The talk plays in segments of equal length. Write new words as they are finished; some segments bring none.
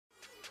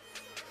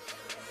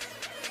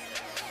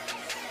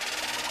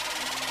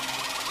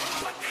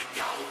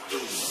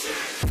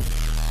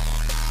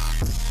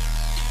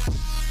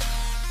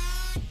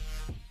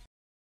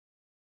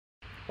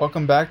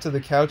Welcome back to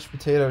the Couch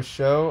Potato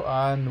Show,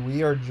 and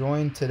we are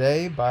joined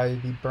today by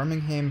the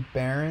Birmingham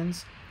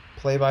Barons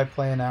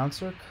play-by-play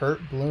announcer, Curt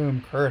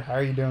Bloom. Curt, how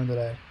are you doing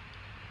today?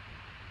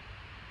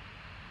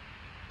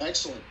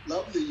 Excellent.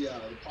 Love the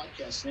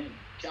podcast name,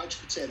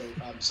 Couch Potato.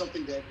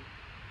 Something that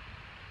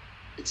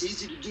it's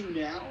easy to do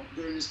now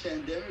during this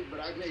pandemic, but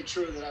I've made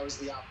sure that I was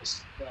the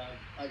opposite.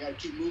 I got to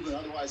keep moving,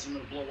 otherwise I'm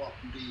going to blow up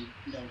and be,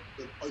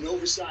 an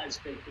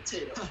oversized baked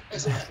potato.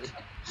 Exactly.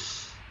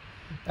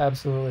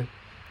 Absolutely.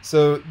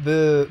 So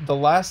the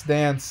Last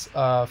Dance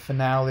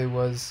finale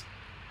was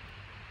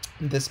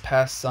this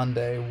past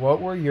Sunday. What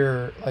were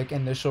your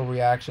initial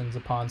reactions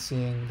upon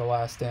seeing The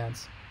Last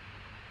Dance?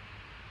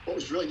 What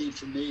was really neat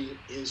for me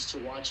is to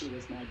watch it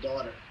with my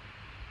daughter.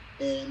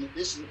 And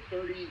this is the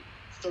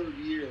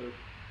 33rd year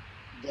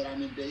that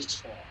I'm in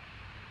baseball.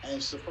 And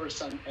it's the first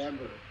time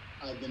ever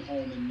I've been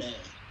home in May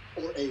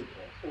or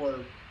April or,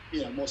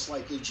 most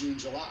likely June,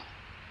 July.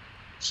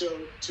 So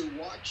to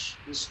watch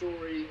the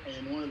story,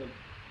 and one of the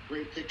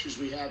great pictures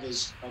we have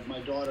is of my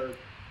daughter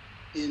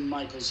in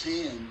Michael's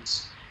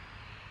hands.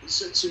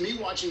 So me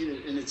watching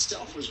it in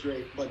itself was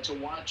great, but to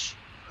watch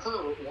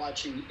her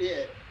watching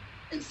it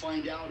and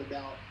find out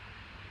about,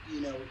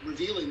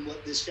 revealing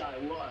what this guy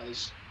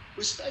was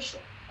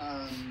special.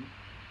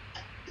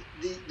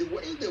 The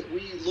way that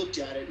we looked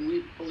at it, and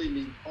we, believe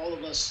me, all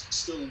of us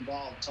still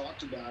involved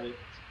talked about it,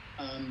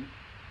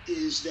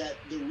 is that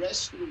the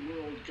rest of the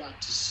world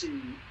got to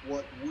see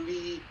what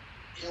we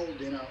held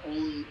in our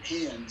own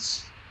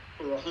hands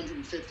for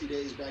 150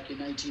 days back in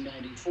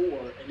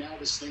 1994, and now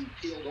this thing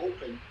peeled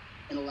open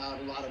and allowed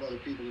a lot of other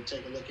people to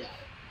take a look at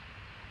it.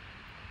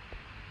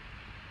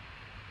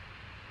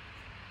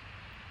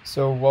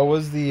 So what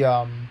was the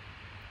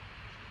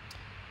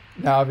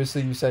now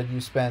obviously you said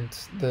you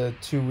spent the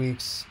 2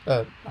 weeks,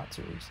 not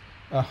 2 weeks,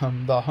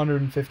 the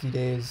 150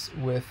 days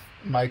with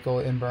Michael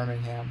in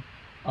Birmingham.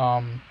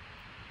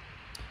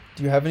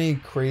 Do you have any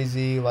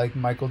crazy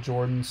Michael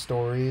Jordan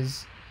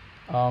stories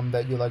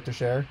that you'd like to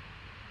share?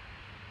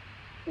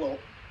 Well,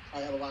 I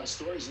have a lot of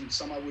stories, and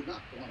some I would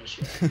not want to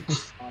share.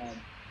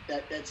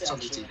 That's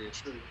absolutely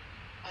true.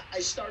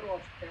 I start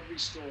off every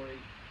story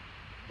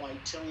by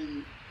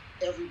telling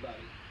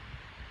everybody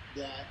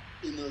that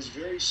in those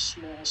very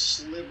small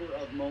sliver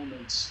of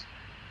moments,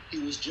 he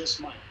was just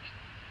Mike.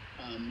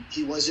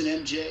 He wasn't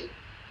MJ.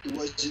 He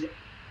wasn't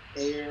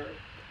Air.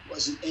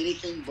 Wasn't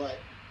anything but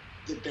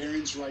the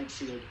Barons right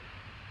fielder.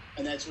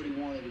 And that's what he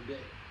wanted to be.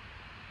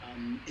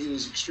 He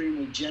was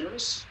extremely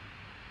generous.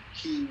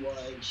 He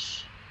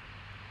was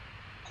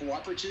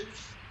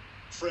cooperative,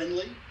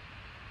 friendly.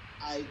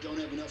 I don't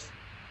have enough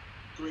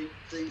great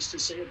things to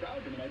say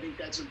about him, and I think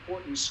that's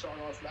important to start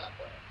off that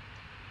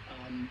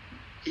way.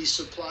 He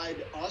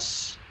supplied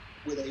us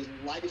with a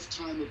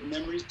lifetime of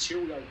memories.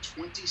 Here we are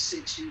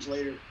 26 years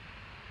later,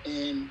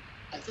 and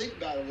I think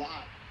about it a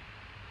lot.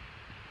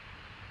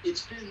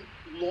 It's been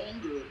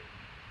longer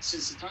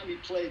since the time he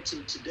played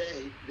to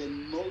today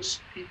than most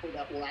people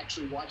that will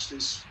actually watch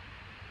this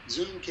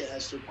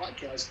Zoomcast or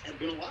podcast have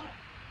been alive.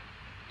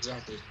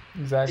 Exactly.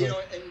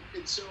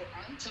 And so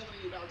I'm telling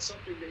you about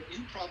something that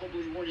you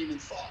probably weren't even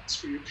thoughts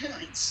for your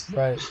parents.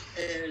 Right.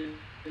 And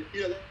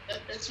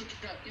that's what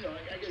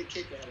I get a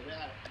kick out of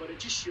that. But it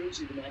just shows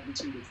you the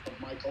magnitude of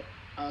Michael.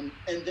 And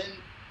then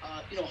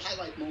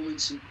highlight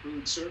moments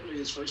include certainly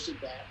his first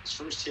at bat, his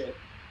first hit,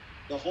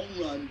 the home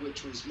run,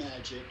 which was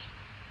magic,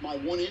 my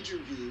one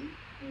interview,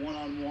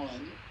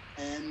 one-on-one,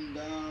 and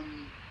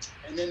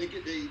then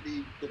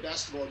the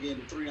basketball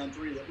game, the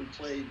 3-on-3 that we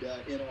played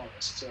in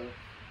August. So.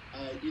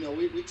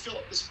 We fill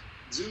up this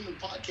Zoom and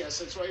podcast.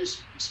 That's why you're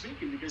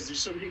speaking, because there's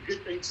so many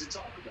good things to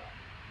talk about.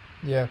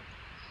 Yeah.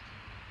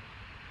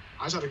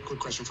 I just had a quick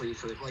question for you,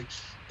 Curt.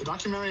 The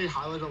documentary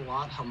highlighted a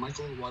lot how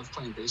Michael loved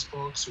playing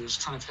baseball, because it was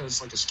kind of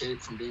his escape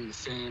from being the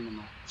fame and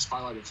the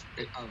spotlight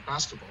of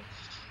basketball.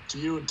 To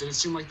you, did it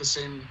seem like the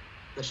same,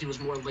 that he was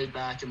more laid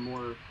back and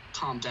more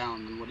calmed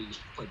down than when he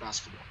played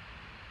basketball?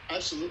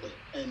 Absolutely.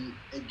 And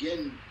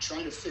again,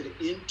 trying to fit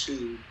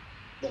into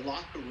the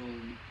locker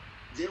room,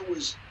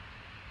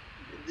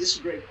 this is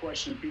a great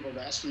question people have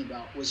asked me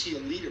about. Was he a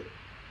leader?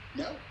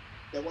 No,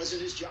 that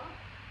wasn't his job.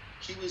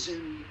 He was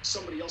in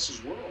somebody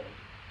else's world,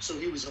 so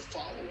he was a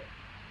follower,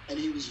 and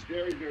he was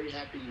very, very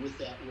happy with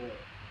that role.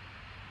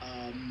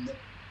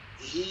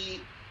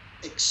 He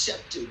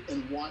accepted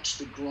and watched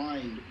the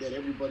grind that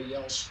everybody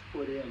else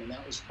put in, and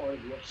that was part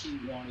of what he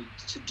wanted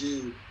to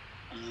do,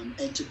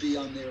 and to be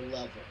on their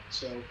level.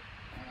 So,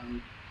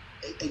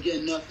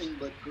 again, nothing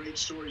but great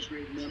stories,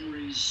 great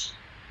memories,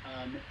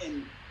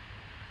 and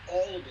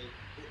all of it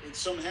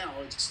somehow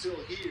it's still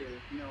here.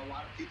 A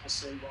lot of people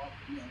say, well,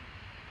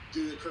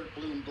 do the Curt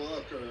Bloom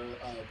book or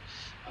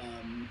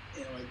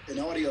an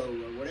audio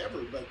or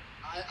whatever, but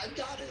I've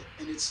got it,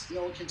 and it's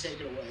no one can take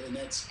it away, and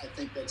I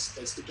think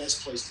that's the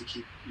best place to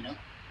keep it.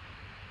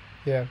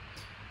 Yeah.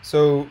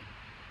 So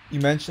you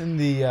mentioned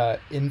the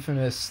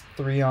infamous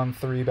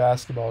 3-on-3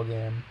 basketball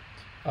game.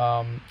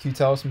 Can you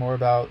tell us more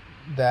about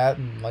that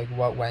and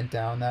what went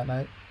down that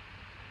night?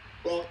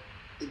 Well,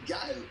 the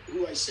guy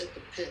who I set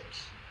the pick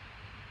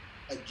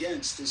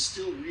against is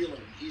still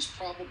reeling. He's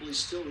probably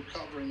still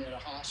recovering at a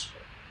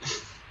hospital.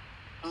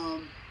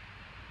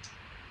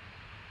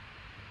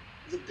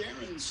 The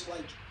Barons,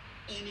 like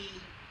any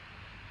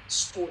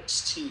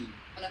sports team,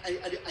 and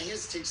I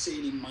hesitate to say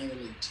any minor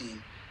league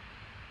team,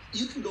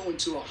 you can go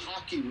into a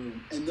hockey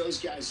room and those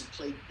guys have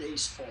played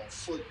baseball,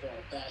 football,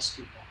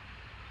 basketball.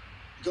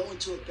 Go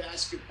into a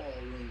basketball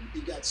room,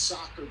 you got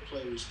soccer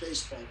players,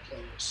 baseball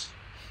players.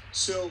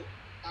 So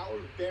our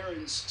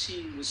Barons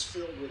team was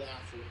filled with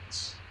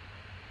athletes.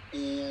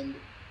 And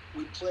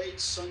we played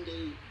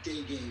Sunday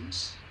day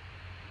games,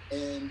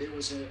 and there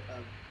was a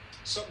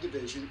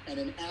subdivision and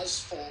an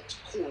asphalt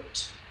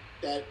court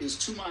that is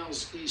 2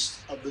 miles east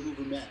of the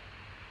Hoover Met.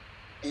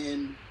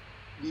 And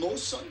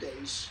most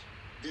Sundays,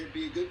 there'd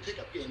be a good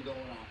pickup game going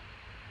on.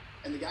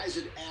 And the guys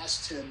had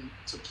asked him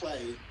to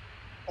play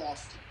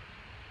often.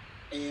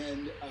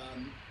 And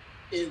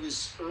it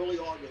was early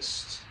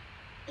August,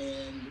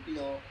 and, you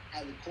know,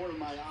 out of the corner of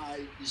my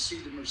eye, you see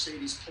the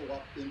Mercedes pull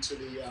up into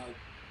the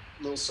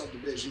little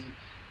subdivision,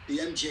 the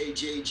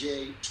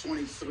MJJJ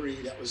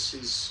 23, that was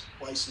his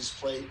license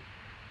plate.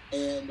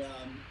 And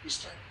you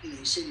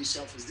say to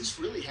yourself, is this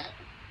really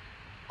happening?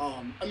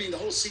 I mean, the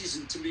whole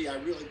season, to me, I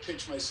really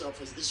pinch myself,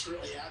 is this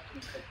really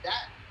happening? But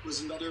that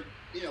was another,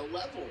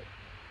 level.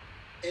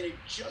 And it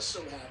just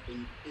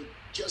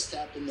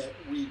happened that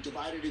we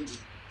divided into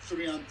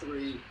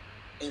 3-on-3,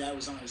 and I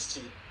was on his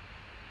team.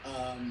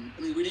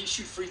 We didn't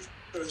shoot free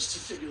throws to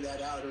figure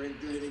that out or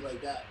do anything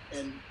like that.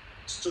 And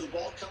so the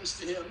ball comes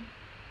to him,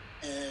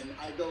 and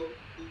I go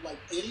like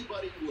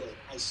anybody would.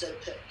 I set a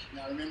pick.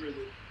 Now I remember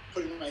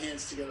putting my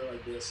hands together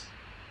like this,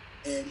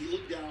 and he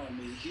looked down on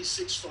me. He's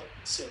 6'6".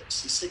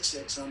 He's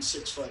 6'6", and I'm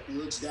 6 foot. He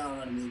looks down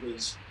on me and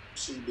goes,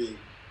 "CB,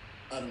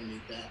 I don't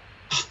need that."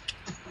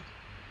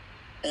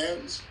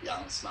 And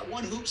it's my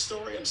one hoop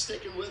story. I'm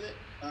sticking with it.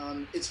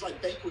 It's my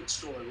banquet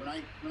story. When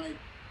I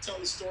tell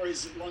the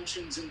stories at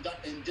luncheons and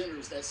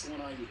dinners, that's the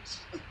one I use.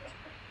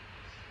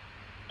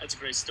 That's a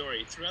great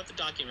story. Throughout the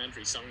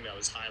documentary, something that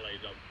was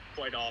highlighted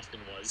quite often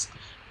was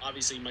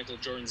obviously Michael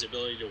Jordan's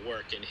ability to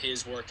work and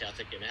his work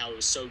ethic and how it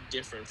was so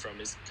different from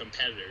his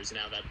competitors and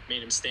how that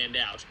made him stand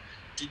out.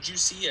 Did you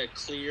see a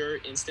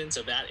clear instance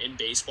of that in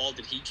baseball?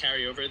 Did he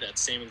carry over that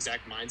same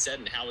exact mindset,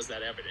 and how was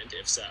that evident,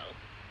 if so?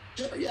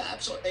 Sure, yeah,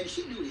 absolutely. And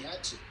he knew he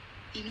had to.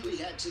 He knew he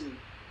had to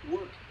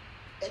work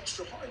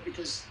extra hard,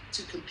 because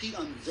to compete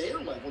on their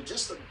level,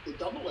 just the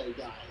double-A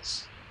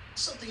guys,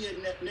 something he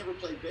had never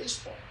played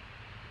baseball.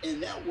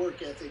 And that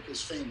work ethic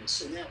is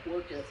famous. And that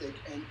work ethic,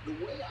 and the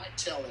way I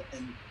tell it,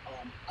 and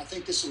I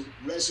think this will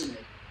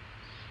resonate.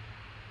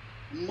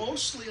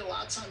 Mostly, a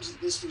lot of times,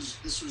 this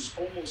was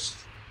almost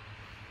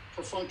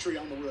perfunctory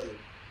on the road.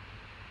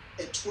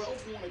 At 1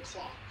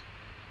 o'clock,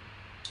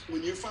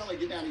 when you're finally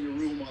getting out of your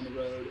room on the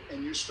road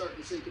and you're starting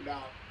to think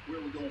about where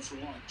we're going for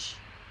lunch,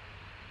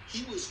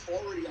 he was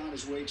already on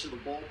his way to the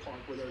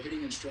ballpark with our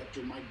hitting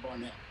instructor, Mike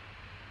Barnett.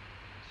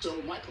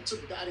 So Michael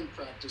took batting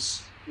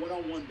practice,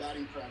 one-on-one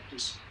batting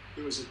practice.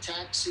 There was a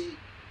taxi,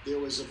 there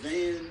was a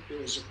van, there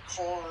was a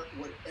car,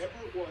 whatever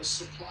it was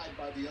supplied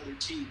by the other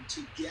team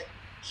to get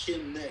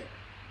him there.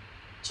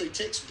 So he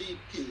takes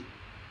BP.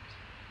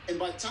 And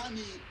by the time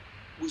he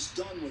was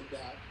done with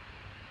that,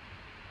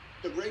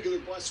 the regular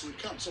bus would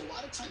come. So a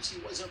lot of times he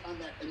wasn't on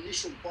that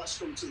initial bus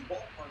going to the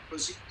ballpark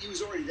because he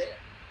was already there.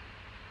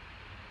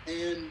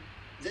 And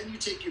then you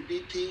take your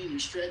BP and you're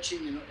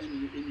stretching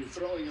and you're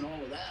throwing and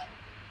all of that.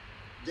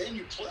 Then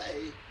you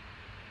play.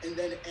 And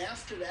then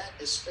after that,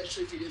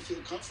 especially if you didn't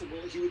feel comfortable,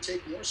 he would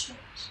take more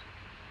swings.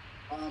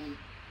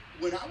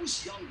 When I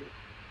was younger,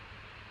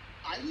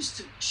 I used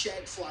to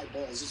shag fly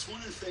balls. It's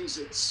one of the things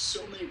that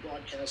so many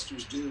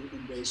broadcasters do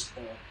in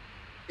baseball,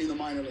 in the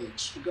minor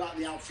leagues. We go out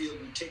in the outfield,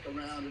 we take a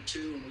round or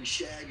two, and we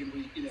shag, and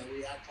we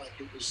act like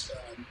it was,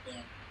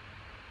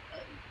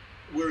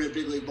 we're in a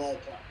big league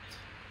ballpark.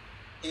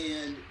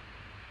 And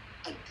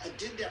I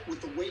did that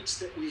with the weights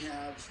that we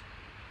have,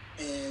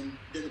 and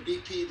then the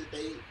BP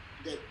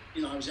that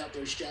I was out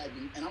there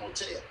shagging. And I will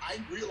tell you, I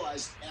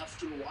realized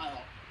after a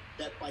while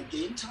that by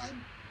game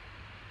time,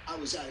 I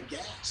was out of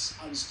gas.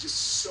 I was just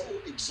so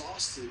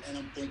exhausted, and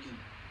I'm thinking,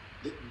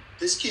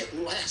 this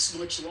can't last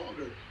much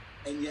longer.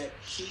 And yet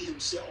he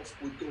himself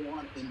would go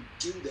on and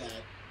do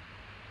that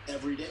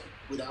every day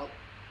without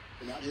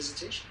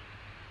hesitation.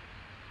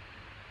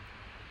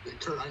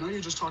 Curt, I know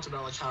you just talked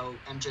about how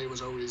MJ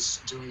was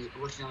always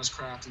working on his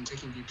craft and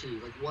taking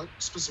BP. What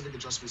specific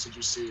adjustments did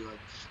you see?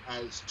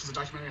 Because the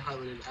documentary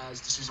highlighted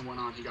as the season went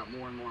on, he got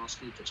more and more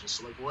off-speed pitches.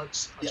 So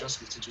what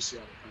adjustments did you see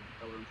out of him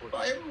that were important?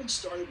 Well, everyone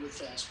started with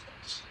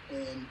fastballs,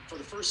 and for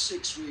the first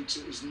 6 weeks,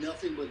 it was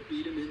nothing but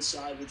beat him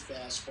inside with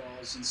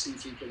fastballs and see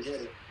if he could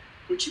hit it,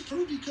 which he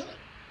proved he could.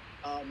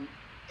 And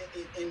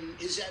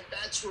his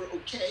at-bats were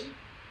okay.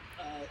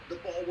 The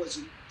ball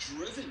wasn't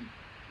driven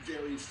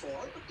very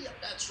far, but the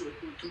at-bats were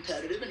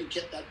competitive, and he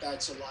kept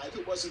at-bats alive.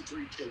 It wasn't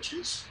 3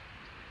 pitches.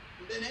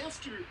 And then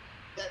after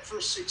that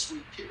first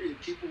 6-week period,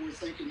 people were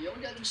thinking, we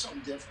got to do something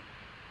different.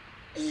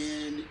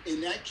 And in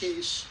that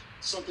case,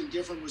 something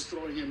different was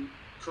throwing him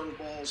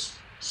curveballs,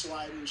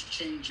 sliders,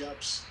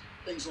 change-ups,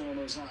 things along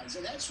those lines.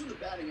 And that's when the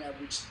batting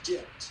average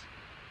dipped.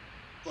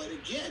 But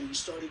again, he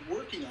started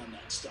working on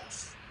that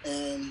stuff.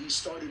 And he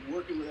started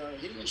working with our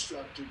hitting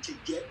instructor to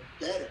get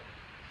better.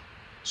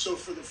 So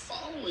for the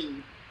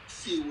following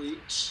few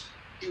weeks,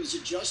 he was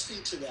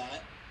adjusting to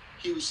that.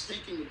 He was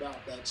thinking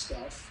about that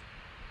stuff,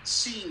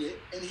 seeing it,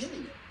 and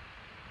hitting it.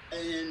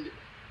 And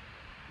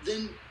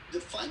then the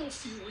final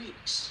few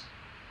weeks,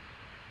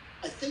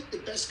 I think the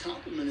best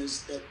compliment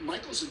is that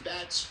Michael's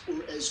at-bats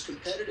were as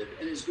competitive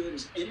and as good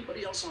as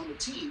anybody else on the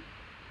team.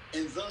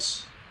 And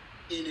thus,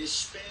 in a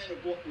span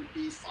of what would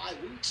be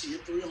 5 weeks, he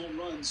hit 3 home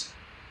runs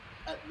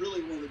at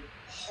really one of the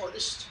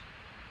hardest,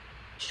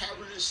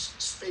 cavernous,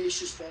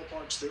 spacious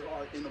ballparks there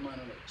are in the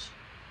minor leagues.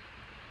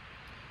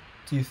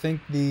 Do you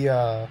think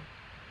the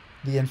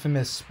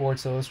infamous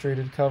Sports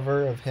Illustrated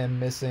cover of him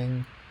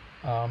missing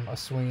a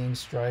swinging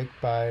strike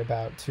by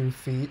about 2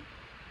 feet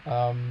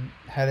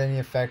had any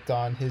effect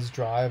on his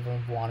drive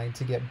of wanting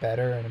to get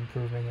better and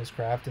improving his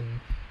craft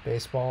in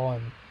baseball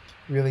and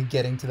really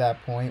getting to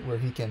that point where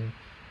he can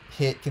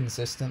hit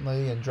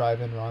consistently and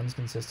drive in runs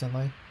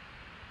consistently?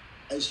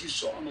 As you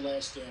saw in The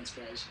Last Dance,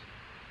 guys,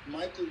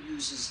 Michael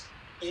uses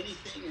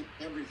anything and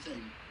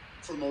everything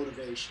for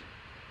motivation.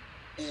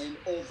 And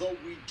although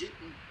we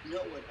didn't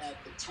know it at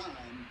the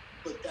time,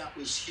 but that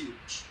was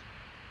huge.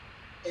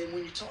 And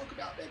when you talk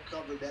about that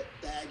cover, that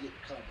Baggett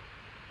cover,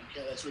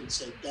 okay, that's what it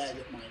said,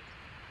 Baggett Mike.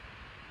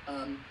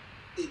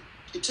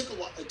 It took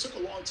a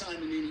long time,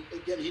 and then,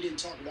 again, he didn't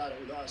talk about it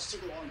with us. It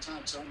took a long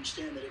time to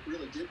understand that it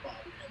really did bother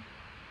him.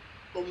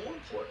 But more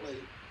importantly,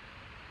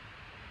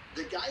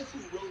 the guy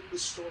who wrote the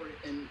story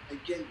and,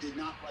 again, did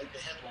not like the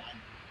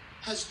headline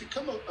has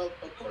become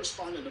a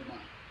correspondent of mine.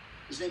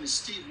 His name is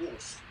Steve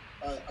Wolf,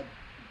 a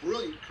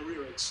brilliant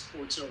career at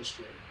Sports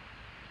Illustrated.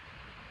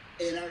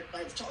 And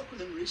I've talked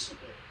with him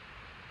recently.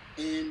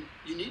 And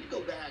you need to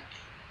go back.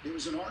 There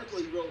was an article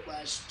he wrote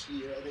last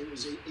year. I think it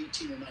was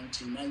 18 or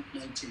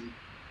 19.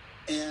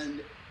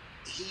 And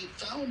he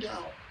found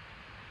out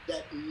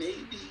that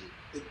maybe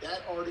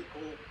that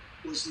article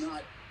was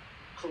not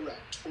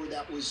correct, or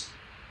that was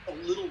a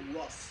little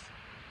rough,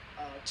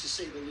 to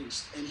say the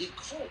least. And he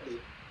called it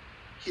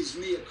his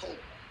mea culpa.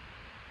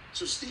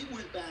 So Steve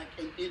went back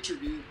and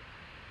interviewed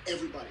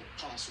everybody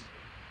possible.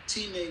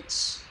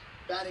 Teammates,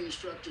 batting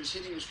instructors,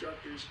 hitting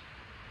instructors.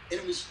 And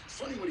it was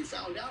funny when he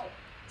found out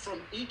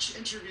from each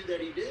interview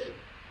that he did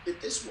that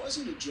this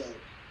wasn't a joke,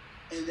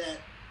 and that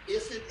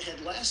if it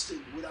had lasted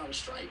without a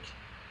strike,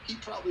 he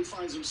probably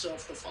finds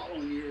himself the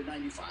following year,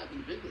 95, in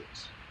the big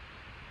leagues.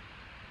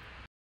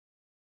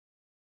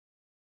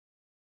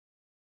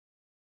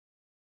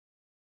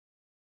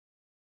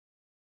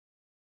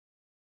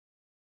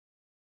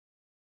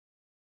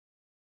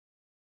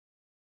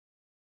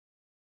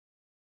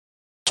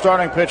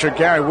 Starting pitcher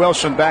Gary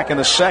Wilson back in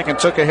the second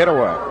took a hit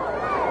away.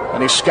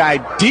 And he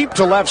skied deep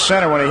to left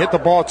center when he hit the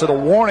ball to the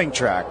warning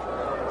track.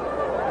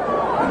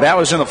 And that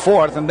was in the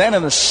fourth. And then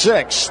in the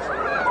sixth,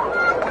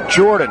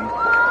 Jordan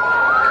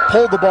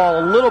pulled the ball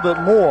a little bit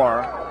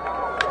more.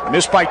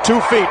 Missed by 2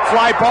 feet.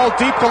 Fly ball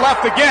deep to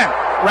left again.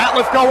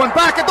 Ratliff going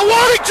back at the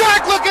warning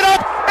track. Looking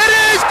up. It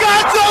is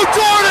Gonzo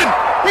Jordan.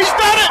 He's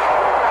done it.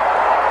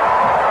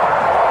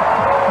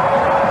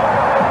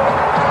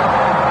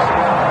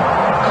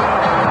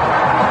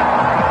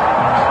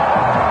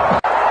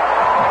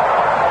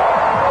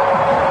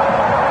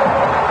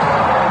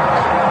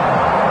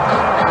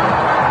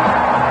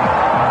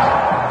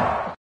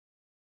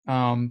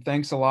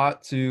 Thanks a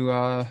lot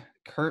to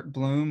Curt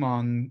Bloom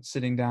on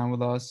sitting down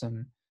with us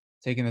and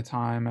taking the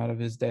time out of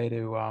his day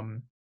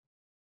to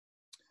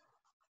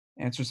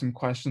answer some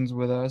questions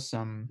with us.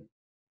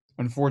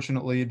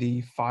 Unfortunately,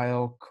 the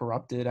file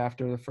corrupted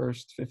after the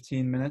first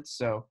 15 minutes,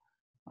 so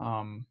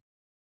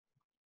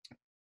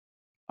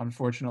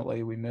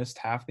unfortunately, we missed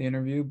half the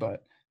interview.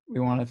 But we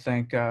want to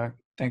thank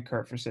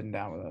Curt for sitting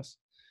down with us.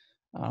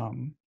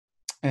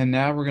 And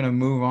now we're going to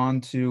move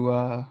on to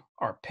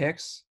our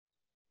picks.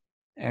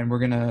 And we're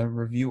going to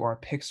review our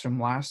picks from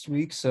last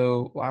week.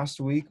 So last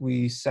week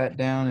we sat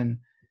down and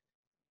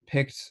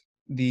picked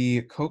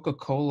the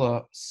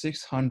Coca-Cola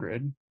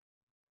 600.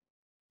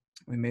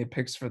 We made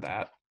picks for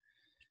that.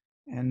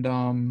 And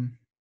none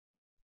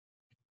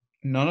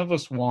of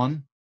us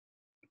won,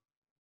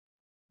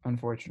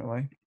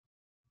 unfortunately.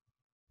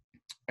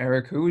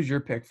 Eric, who was your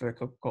pick for the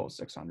Coca-Cola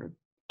 600?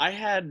 I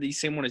had the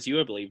same one as you,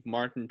 I believe,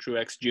 Martin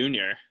Truex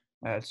Jr.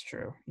 That's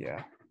true,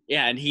 yeah.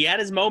 Yeah, and he had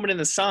his moment in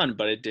the sun,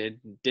 but it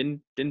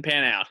didn't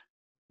pan out.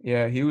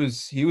 Yeah, he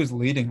was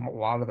leading a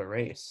lot of the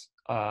race.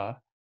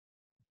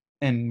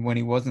 And when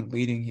he wasn't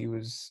leading, he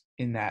was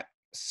in that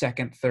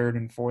second, third,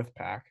 and fourth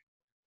pack.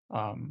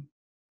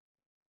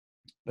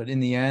 But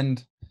in the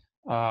end,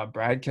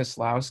 Brad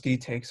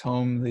Keselowski takes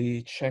home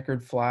the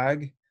checkered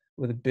flag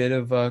with a bit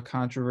of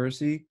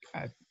controversy.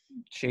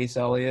 Chase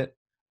Elliott,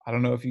 I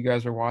don't know if you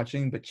guys are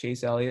watching, but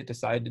Chase Elliott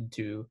decided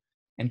to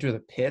enter the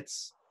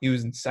pits. He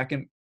was in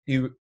second. He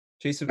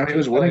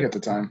was winning at the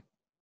time.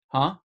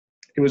 Huh?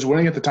 He was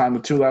winning at the time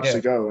with 2 laps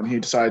to go, and he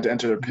decided to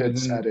enter the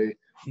pits at a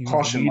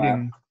caution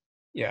lap.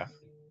 Yeah.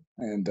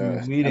 and He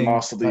was leading,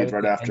 lost the lead decided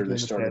right to after enter they the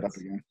started up pits.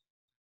 again.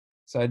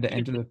 Decided to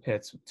enter the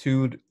pits with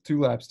two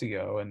laps to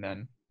go, and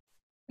then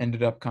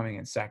ended up coming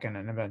in second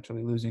and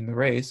eventually losing the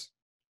race.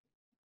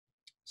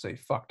 So he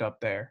fucked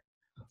up there.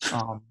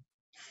 So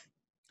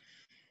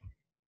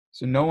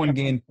no one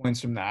gained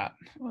points from that,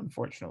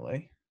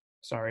 unfortunately.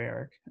 Sorry,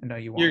 Eric. I know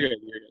you You're wanted. good.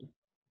 You're good.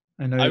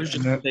 I know. I was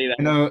just gonna say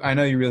that. I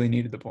know you really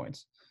needed the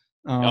points.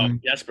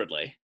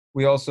 Desperately.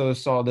 We also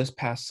saw this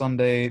past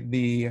Sunday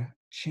the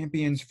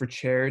Champions for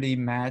Charity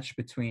match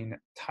between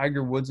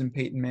Tiger Woods and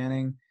Peyton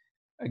Manning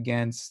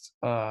against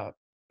Phil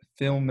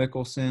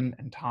Mickelson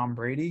and Tom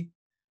Brady.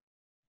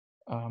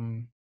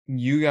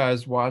 You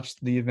guys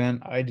watched the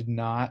event. I did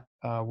not.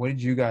 What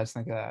did you guys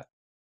think of that?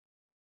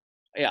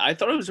 Yeah, I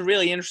thought it was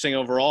really interesting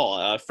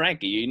overall.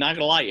 Frankie, you're not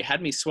gonna lie, you had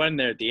me sweating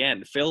there at the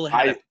end. Phil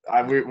had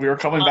we were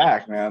coming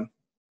back, man.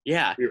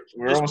 Yeah, we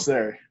were almost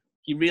there.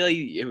 He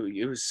really,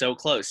 it was so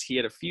close. He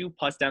had a few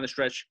putts down the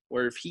stretch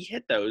where if he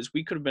hit those,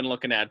 we could have been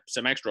looking at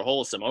some extra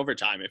holes, some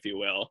overtime, if you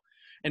will.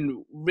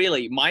 And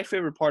really, my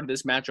favorite part of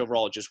this match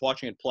overall, just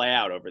watching it play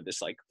out over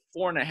this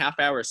 4.5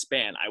 hour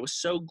span, I was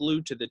so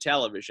glued to the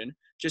television.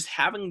 Just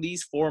having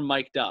these four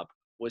mic'd up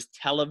was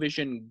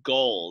television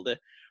gold.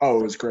 Oh,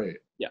 it was great.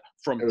 Yeah,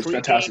 it was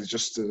fantastic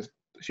just to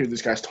hear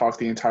these guys talk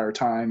the entire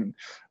time and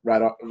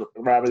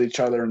rap with each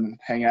other and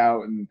hang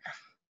out and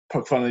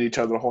poke fun at each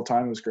other the whole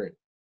time. It was great.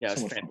 Yeah,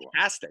 it was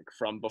fantastic.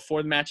 From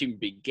before the match even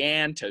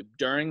began to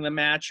during the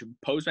match,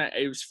 post-match,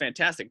 it was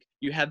fantastic.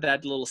 You had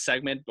that little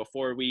segment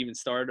before we even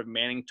started of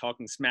Manning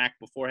talking smack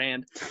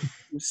beforehand,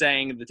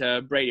 saying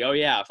to Brady, "Oh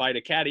yeah, if I had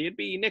a caddy, it'd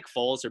be Nick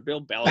Foles or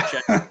Bill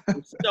Belichick." It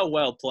was so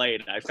well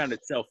played. I found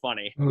it so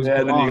funny. Yeah,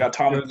 and then you got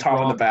Tom in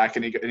the back,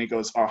 and he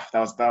goes, "Oh, that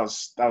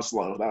was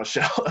low. That was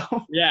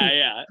shallow."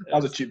 Yeah.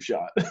 That was a cheap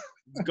shot.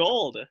 It's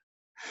gold.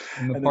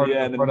 And the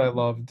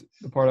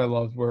part I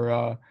loved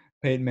where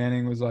Peyton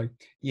Manning was like,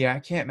 "Yeah, I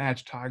can't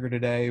match Tiger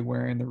today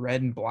wearing the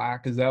red and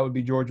black because that would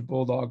be Georgia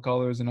Bulldog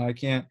colors, and I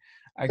can't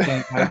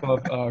hype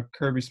up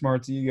Kirby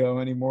Smart's ego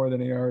any more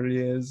than he already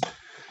is.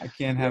 I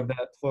can't have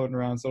that floating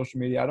around social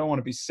media. I don't want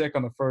to be sick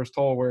on the first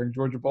hole wearing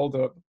Georgia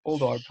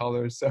Bulldog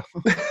colors." So,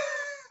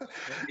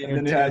 and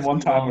then you had one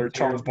time where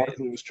Charles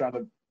Barkley was trying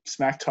to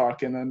smack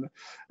talk, and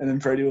then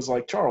Brady was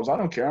like, "Charles, I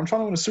don't care. I'm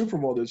trying to win a Super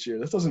Bowl this year.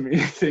 This doesn't mean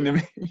anything to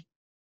me."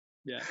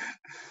 Yeah,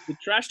 the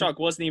trash talk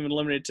wasn't even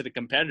limited to the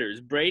competitors.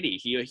 Brady,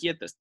 he hit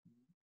the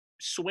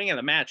swing of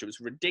the match. It was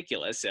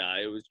ridiculous.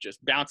 It was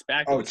just bounced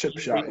back. Oh, chip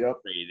shot. Yep.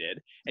 Brady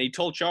did, and he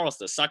told Charles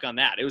to suck on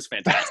that. It was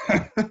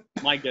fantastic.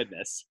 My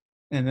goodness.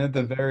 And at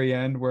the very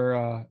end,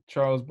 where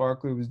Charles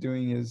Barkley was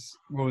doing his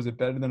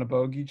better than a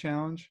bogey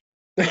challenge.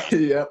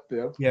 Yep.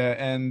 Yeah,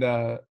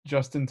 and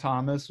Justin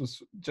Thomas,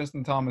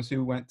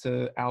 who went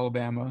to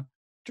Alabama,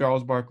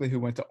 Charles Barkley, who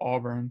went to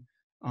Auburn.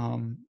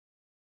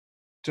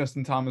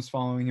 Justin Thomas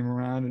following him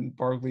around, and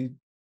Barkley,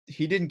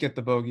 he didn't get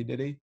the bogey, did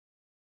he?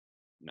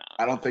 No,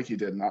 I don't think he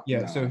did.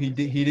 So he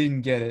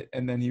didn't get it,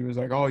 and then he was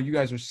like, "Oh, you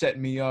guys are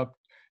setting me up.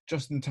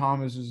 Justin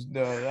Thomas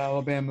the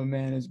Alabama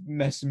man is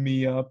messing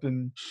me up."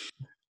 And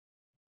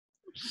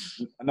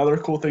another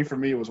cool thing for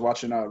me was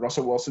watching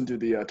Russell Wilson do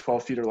the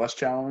 12 feet or less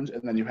challenge,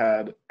 and then you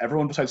had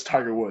everyone besides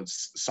Tiger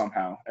Woods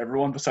somehow.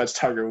 Everyone besides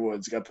Tiger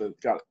Woods got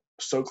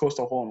so close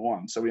to a hole in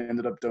one. So we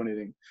ended up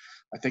donating,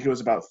 I think it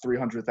was about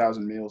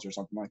 300,000 meals or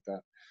something like that.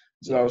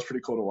 So that was pretty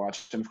cool to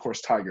watch. And of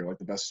course, Tiger,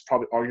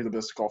 probably argue the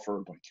best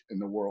golfer in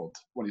the world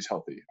when he's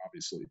healthy,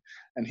 obviously.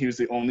 And he was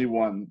the only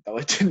one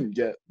that didn't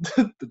get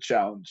the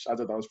challenge. I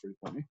thought that was pretty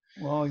funny.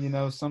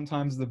 Well,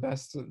 sometimes the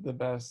best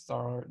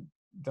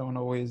don't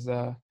always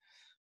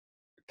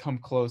come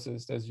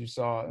closest, as you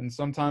saw, and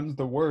sometimes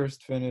the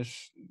worst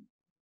finish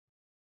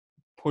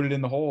put it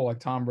in the hole like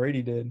Tom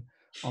Brady did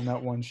on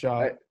that one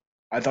shot.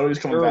 I thought he was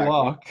coming back.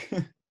 Luck.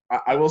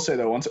 I will say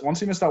though, once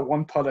he missed that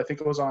one putt, I think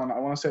it was on, I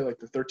want to say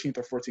the 13th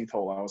or 14th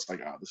hole. I was like,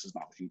 this is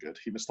not looking good.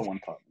 He missed the one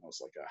putt, and I was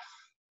like,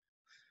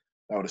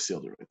 that would have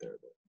sealed it right there.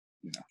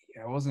 But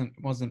yeah,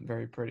 it wasn't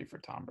very pretty for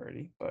Tom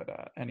Brady. But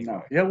anyway,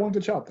 no, he had one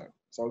good shot though.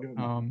 It's all good.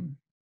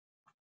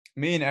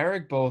 Me and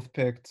Eric both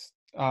picked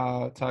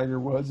Tiger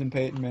Woods and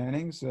Peyton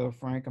Manning. So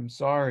Frank, I'm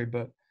sorry,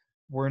 but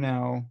we're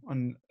now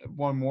on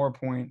one more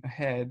point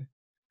ahead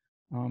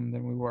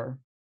than we were.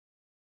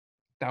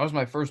 That was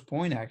my first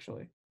point,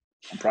 actually.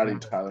 I'm proud of you,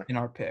 Tyler. In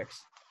our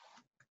picks.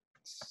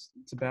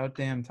 It's about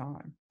damn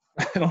time.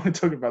 It only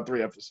took about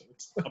 3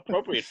 episodes.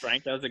 Appropriate,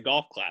 Frank. That was a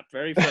golf clap.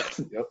 Very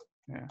fitting. Yep.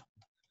 Yeah.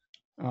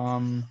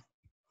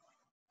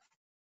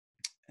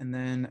 And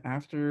then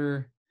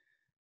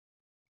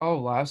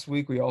last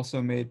week we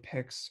also made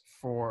picks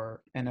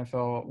for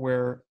NFL,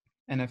 where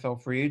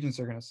NFL free agents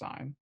are going to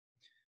sign.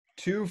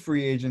 2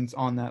 free agents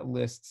on that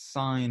list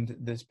signed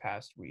this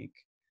past week.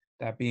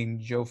 That being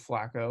Joe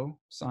Flacco,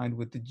 signed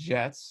with the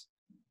Jets.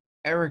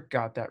 Eric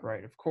got that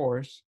right, of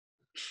course.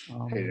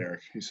 Hey,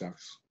 Eric. He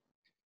sucks.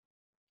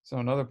 So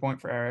another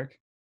point for Eric.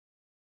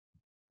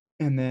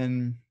 And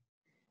then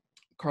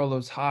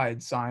Carlos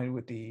Hyde signed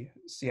with the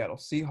Seattle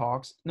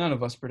Seahawks. None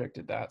of us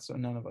predicted that, so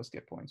none of us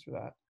get points for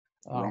that.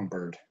 Wrong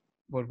bird.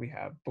 what we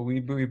have, but we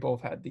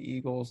both had the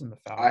Eagles and the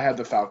Falcons. I had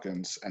the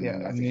Falcons, and Yeah,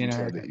 then I and think me you and two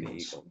Eric had the had the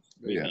Eagles. Eagles.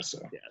 Yeah, so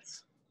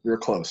Yes. we were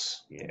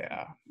close.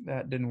 Yeah,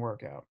 that didn't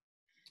work out.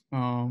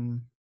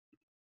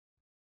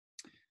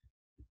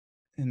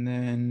 And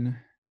then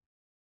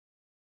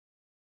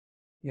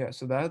yeah,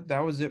 so that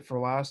was it for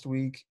last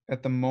week.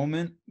 At the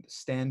moment, the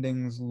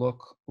standings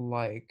look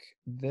like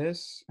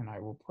this, and I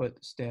will put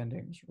the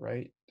standings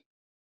right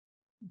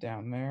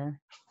down there.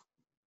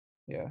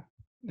 Yeah.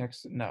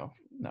 No,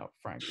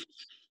 Frank,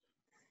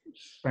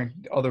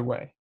 other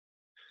way.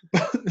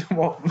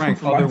 Well, Frank,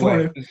 from my other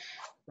way. point of,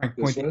 Frank,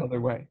 this point the way?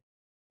 other way.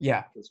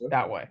 Yeah, This way?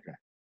 that way. Okay.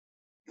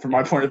 From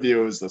my point of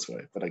view, it was this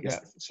way, but I guess Yeah.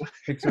 it's this way.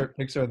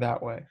 Picks are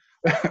that way.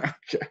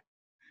 Okay.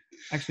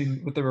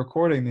 Actually, with the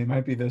recording, they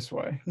might be this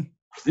way.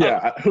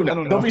 Yeah, who I knows?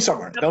 don't They'll know. be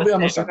somewhere. They'll be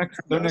on the They're side.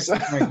 next to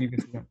Frank. You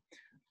can see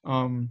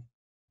them.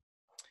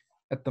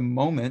 At the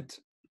moment,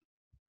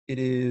 it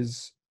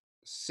is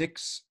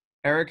 6.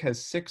 Eric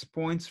has 6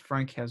 points.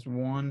 Frank has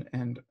 1,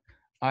 and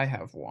I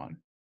have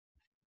 1.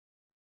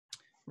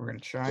 We're gonna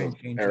try and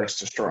change Eric's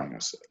that. destroying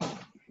us.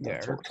 Yeah,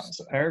 That's what we're trying to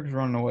say. Eric's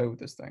running away with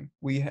this thing.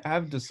 We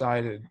have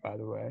decided, by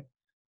the way,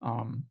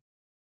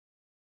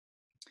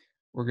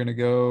 we're gonna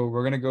go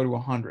to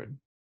 100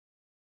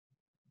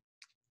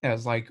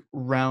 as like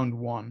round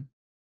 1.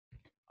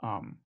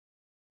 And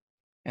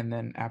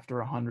then after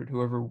 100,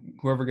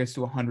 whoever gets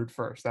to 100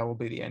 first, that will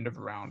be the end of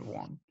round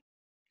 1.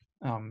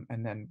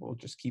 And then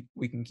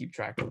we can keep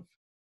track of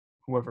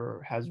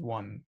whoever has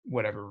won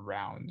whatever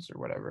rounds or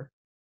whatever.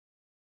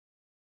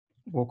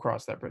 We'll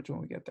cross that bridge when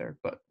we get there,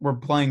 but we're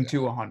playing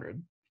to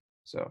 100.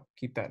 So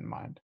keep that in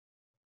mind.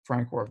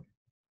 Frank, we're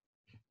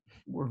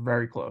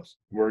very close.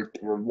 We're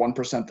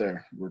 1%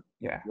 there. We're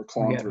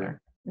clawing through.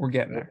 There. We're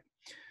getting there.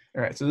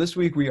 All right. So this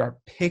week we are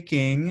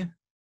picking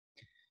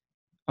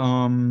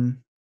the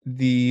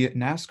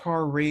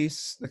NASCAR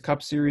race, the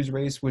Cup Series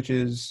race, which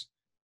is,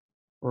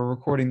 we're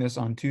recording this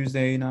on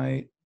Tuesday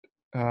night.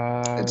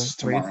 It's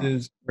tomorrow.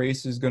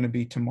 Race is going to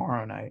be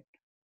tomorrow night,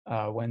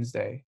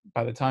 Wednesday.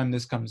 By the time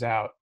this comes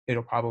out,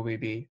 it'll probably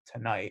be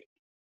tonight.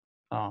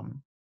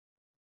 And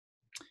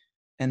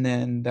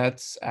then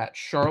that's at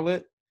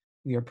Charlotte.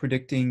 We are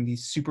predicting the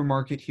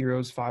Supermarket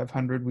Heroes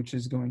 500, which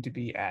is going to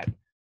be at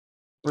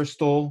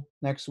Bristol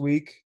next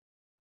week.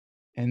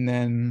 And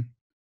then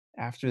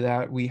after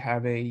that, we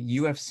have a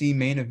UFC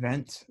main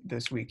event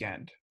this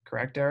weekend.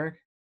 Correct, Eric?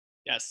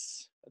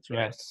 Yes, that's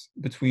right. Yes,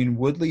 between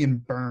Woodley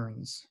and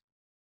Burns,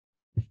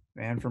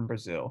 man from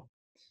Brazil.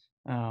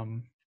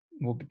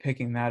 We'll be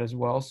picking that as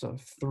well. So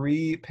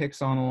 3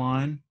 picks on the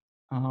line.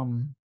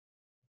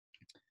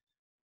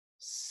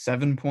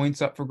 7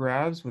 points up for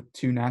grabs with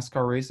 2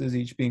 NASCAR races,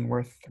 each being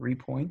worth 3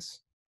 points.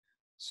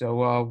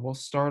 So we'll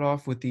start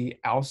off with the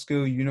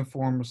Alsco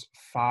Uniforms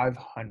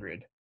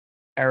 500.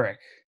 Eric,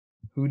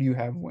 who do you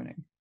have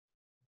winning?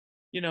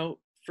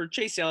 For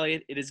Chase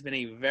Elliott, it has been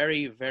a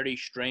very, very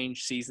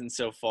strange season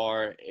so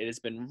far. It has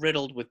been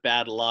riddled with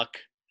bad luck.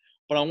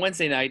 But on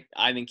Wednesday night,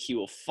 I think he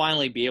will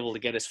finally be able to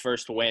get his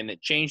first win.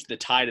 It changed the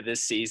tide of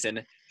this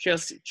season.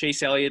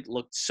 Chase Elliott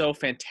looked so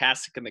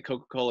fantastic in the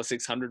Coca-Cola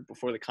 600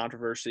 before the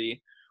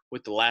controversy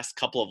with the last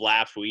couple of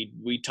laps.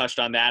 We touched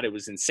on that. It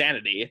was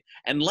insanity.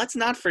 And let's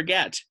not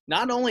forget,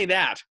 not only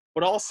that,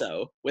 but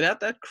also, without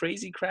that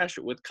crazy crash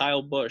with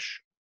Kyle Busch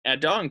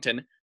at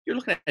Darlington, you're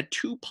looking at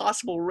 2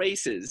 possible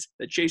races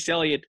that Chase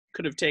Elliott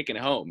could have taken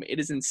home. It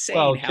is insane.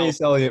 Well,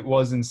 Chase Elliott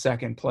was in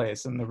second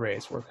place in the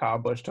race where Kyle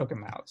Busch took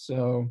him out.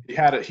 So he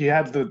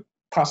had the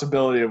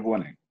possibility of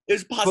winning.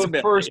 There's possibility.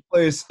 But first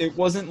place, it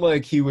wasn't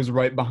like he was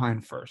right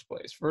behind first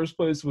place. First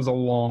place was a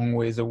long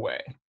ways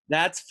away.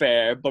 That's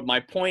fair, but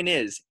my point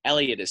is,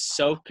 Elliott is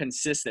so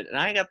consistent, and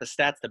I got the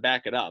stats to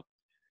back it up.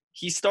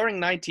 He's starting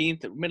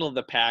 19th, middle of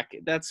the pack.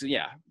 That's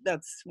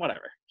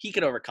whatever. He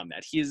could overcome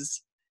that. He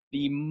is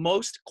the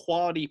most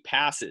quality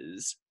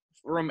passes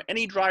from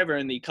any driver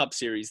in the Cup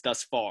Series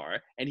thus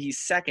far, and he's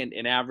second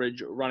in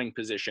average running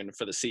position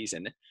for the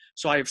season.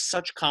 So I have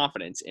such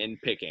confidence in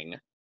picking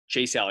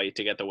Chase Elliott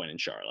to get the win in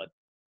Charlotte.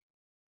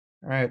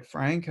 All right,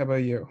 Frank, how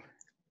about you?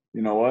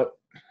 You know what?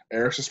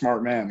 Eric's a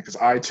smart man because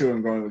I too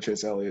am going with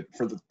Chase Elliott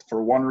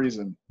for one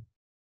reason: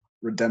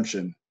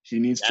 redemption. He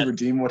needs to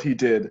redeem what he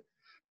did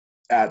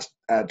at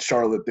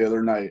Charlotte the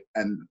other night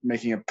and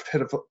making a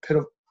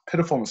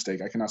pitiful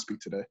mistake. I cannot speak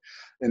today.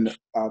 In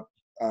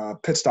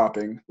pit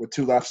stopping with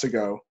 2 laps to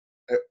go.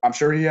 I'm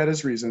sure he had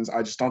his reasons.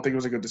 I just don't think it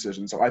was a good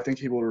decision. So I think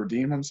he will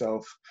redeem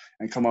himself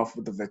and come off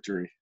with the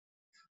victory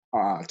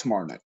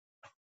tomorrow night.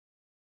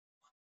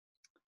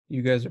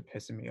 You guys are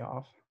pissing me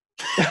off.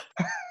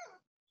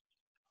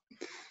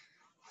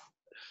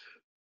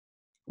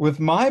 With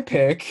my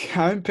pick,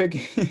 I'm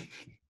picking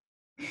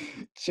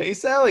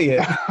Chase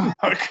Elliott.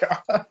 Oh,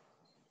 God.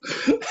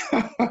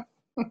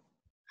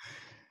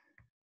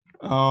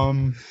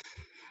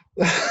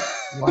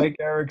 Like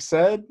Eric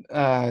said,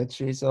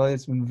 Chase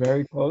Elliott's been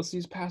very close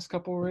these past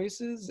couple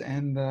races,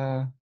 and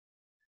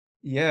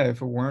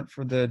if it weren't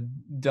for the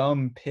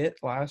dumb pit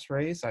last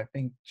race, I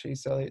think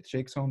Chase Elliott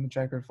takes home the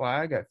checkered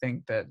flag. I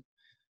think that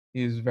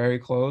He was very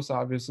close,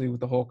 obviously, with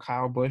the whole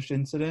Kyle Busch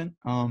incident.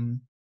 I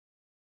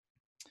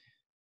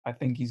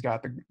think he's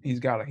got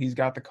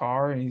the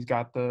car and he's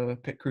got the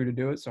pit crew to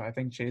do it. So I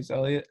think Chase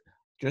Elliott,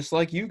 just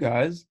like you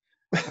guys,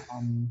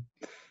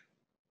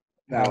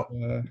 Now,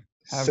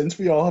 since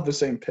we all have the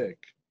same pick,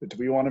 do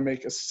we want to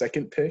make a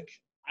second pick?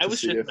 I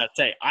was just about to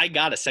say, I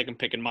got a second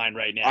pick in mind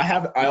right now.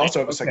 I also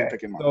have a second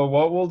pick in mind. So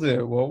what we'll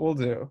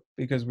do,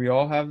 because we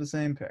all have the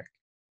same pick.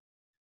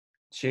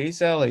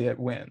 Chase Elliott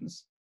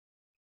wins.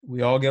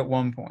 We all get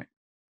 1 point.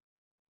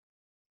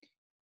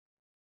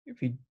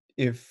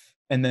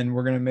 And then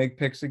we're gonna make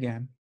picks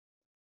again.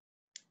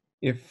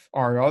 If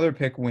our other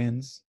pick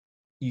wins,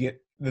 you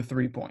get the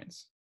 3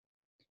 points.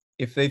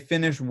 If they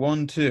finish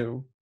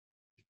 1-2,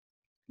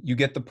 you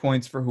get the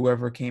points for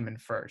whoever came in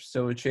first.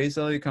 So if Chase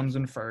Elliott comes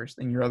in first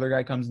and your other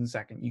guy comes in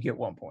second, you get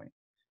 1 point.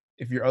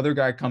 If your other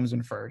guy comes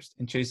in first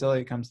and Chase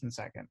Elliott comes in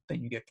second,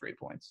 then you get 3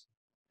 points.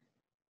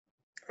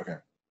 Okay.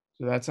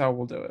 So that's how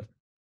we'll do it.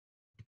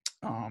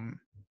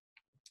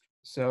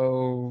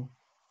 So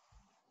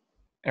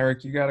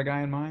Eric, you got a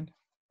guy in mind?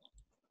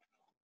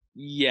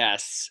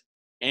 Yes.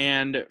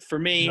 And for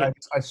me, I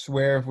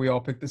swear if we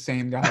all pick the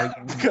same guy,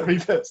 I'm gonna be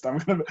pissed.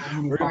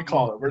 We're gonna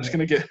call it. We're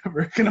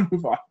gonna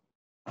move on.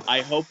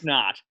 I hope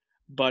not.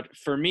 But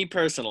for me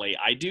personally,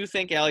 I do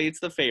think Elliott's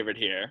the favorite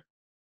here.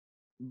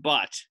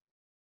 But,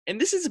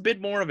 and this is a bit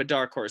more of a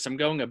dark horse. I'm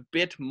going a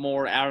bit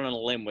more out on a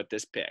limb with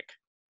this pick.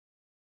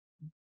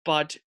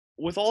 But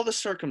with all the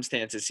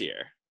circumstances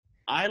here,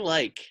 I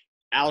like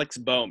Alex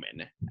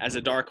Bowman as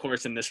a dark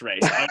horse in this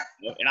race.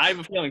 And I have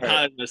a feeling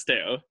Tyler does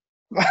too.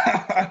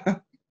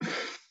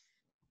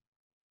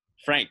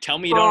 Frank, tell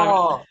me you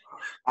don't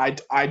have...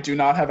 I do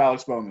not have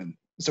Alex Bowman.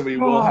 So we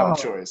will have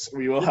a choice.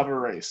 We will have a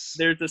race.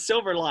 There's a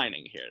silver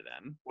lining here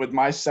then. With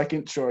my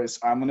second choice,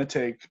 I'm going to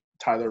take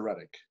Tyler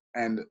Reddick.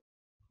 And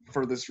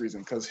for this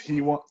reason, because he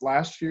won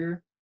last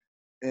year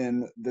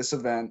in this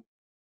event,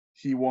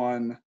 he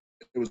won,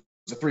 it was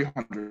a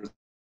 300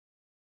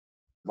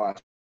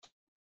 last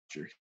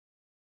year.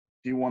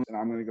 He won, and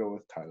I'm going to go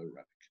with Tyler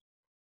Reddick.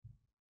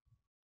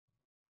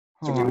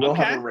 So we will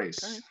have a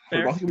race.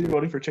 We're both going to be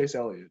voting for Chase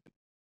Elliott.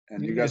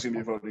 And you guys are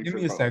going to be voting for Give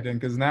me a second,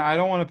 because now I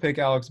don't want to pick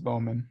Alex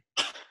Bowman.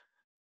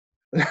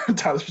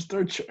 Tyler's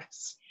third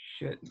choice.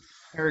 Shit.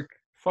 Eric,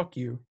 fuck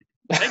you.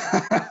 Oh,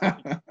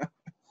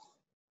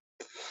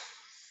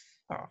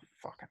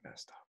 fuck, I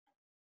messed up.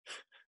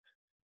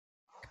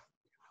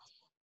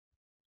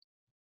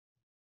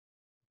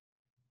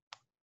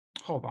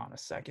 Hold on a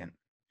second.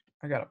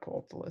 I got to pull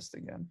up the list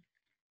again.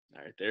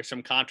 All right, there's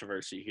some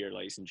controversy here,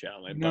 ladies and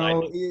gentlemen.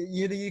 No,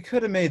 you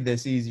could have made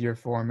this easier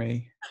for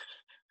me.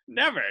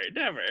 Never.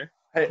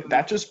 Hey,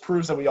 that just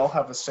proves that we all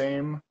have the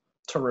same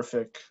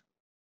terrific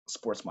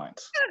sports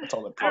minds. That's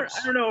all that proves.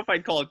 I don't know if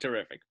I'd call it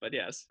terrific, but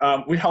yes.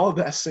 We all have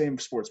that same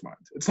sports mind.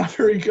 It's not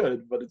very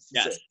good, but it's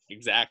the same.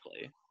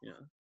 Exactly. Yeah.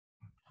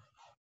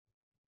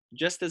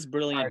 Just as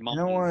brilliant Right, minds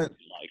you know what?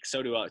 like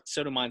so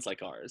do minds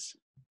like ours.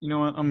 You know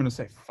what? I'm gonna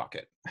say fuck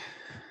it.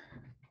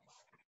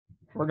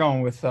 We're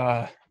going with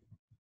old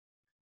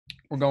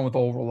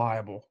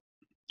reliable.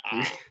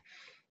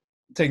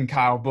 Taking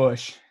Kyle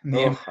Busch in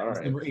the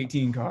number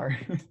 18 car.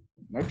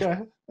 Okay,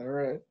 all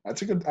right.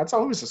 That's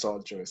always a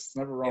solid choice. It's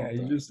never wrong. Yeah,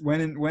 you just when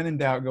in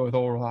doubt, go with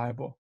old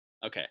reliable.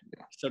 Okay.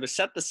 Yeah. So to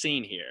set the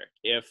scene here,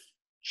 if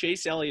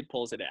Chase Elliott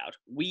pulls it out,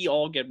 we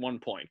all get 1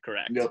 point,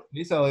 correct? Yep.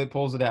 Chase Elliott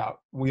pulls it out,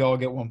 we all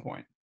get 1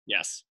 point.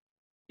 Yes.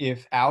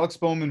 If Alex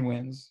Bowman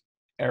wins,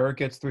 Eric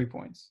gets 3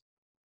 points.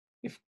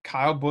 If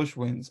Kyle Busch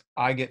wins,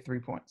 I get 3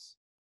 points.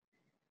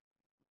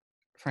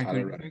 Frank,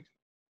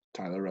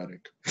 Tyler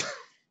Reddick.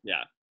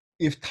 Yeah.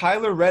 If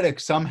Tyler Reddick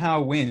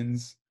somehow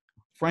wins,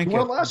 Frank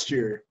won last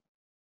year.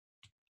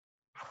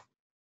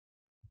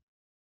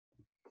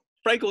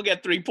 Frank will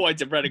get 3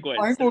 points if Reddick wins.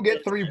 Frank will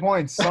get 3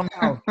 points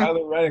somehow.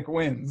 Tyler Reddick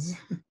wins.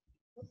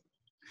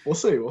 We'll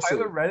see.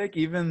 Tyler Reddick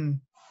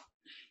even.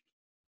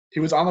 He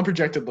was on the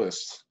projected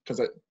list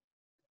because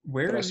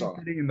where is he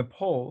sitting in the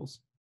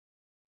polls?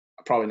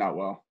 Probably not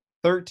well.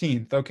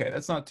 13th. Okay,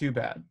 that's not too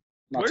bad.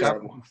 Not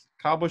terrible.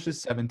 Kyle Busch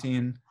is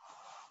 17.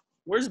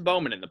 Where's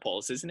Bowman in the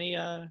polls? Isn't he?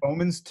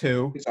 Bowman's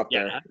 2. He's up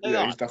there.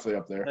 Yeah, he's definitely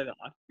up there.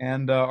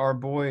 And our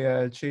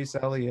boy Chase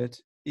Elliott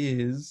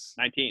is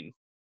 19.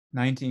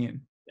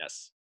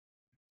 Yes.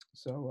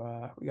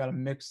 So we got a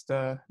mixed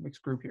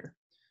group here.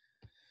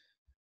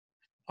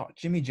 Oh,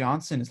 Jimmy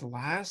Johnson is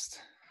last.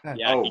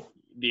 Fail.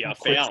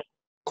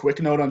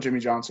 Quick note on Jimmy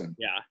Johnson.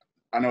 Yeah.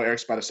 I know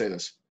Eric's about to say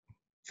this.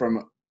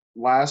 From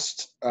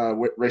last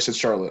race at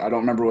Charlotte, I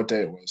don't remember what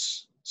day it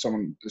was.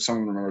 Someone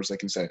remembers, they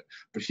can say it.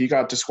 But he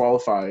got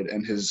disqualified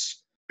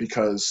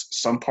because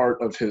some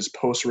part of his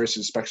post-race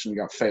inspection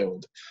got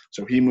failed.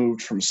 So he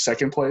moved from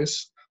second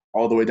place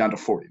all the way down to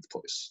 40th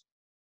place.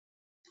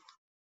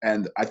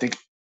 And I think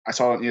I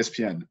saw it on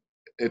ESPN.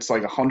 It's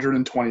like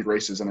 120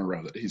 races in a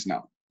row that he's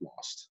now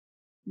lost,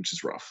 which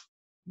is rough.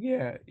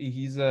 Yeah,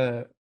 he's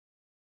a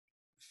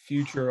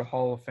future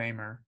Hall of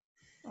Famer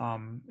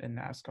in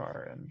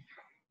NASCAR. And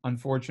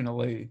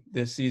unfortunately,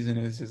 this season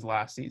is his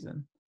last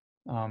season.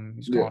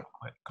 He's Yeah.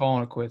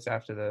 calling it quits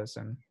after this,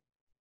 and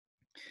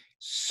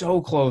so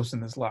close in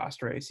this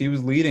last race. He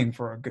was leading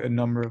for a good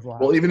number of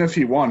laps. Well, even if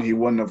he won, he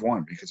wouldn't have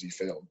won because he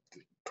failed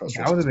the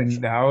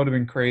That would have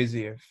been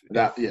crazy if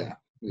That he yeah.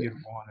 had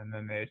won and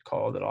then they had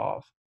called it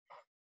off.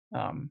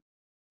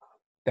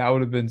 That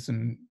would have been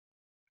some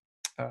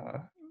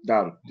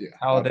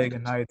Talladega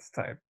Nights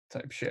type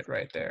shit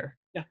right there.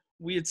 Yeah,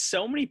 we had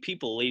so many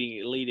people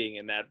leading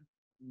in that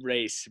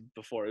race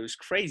before. It was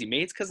crazy.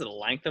 Maybe it's because of the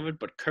length of it,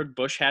 but Kurt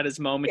Busch had his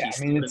moment. Yeah,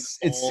 I mean it's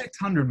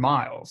 600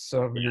 miles,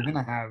 so you're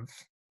gonna have.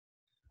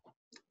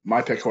 My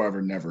pick,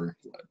 however, never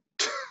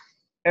led.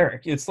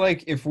 Eric, it's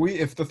like if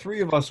the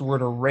three of us were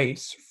to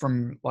race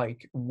from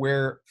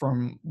where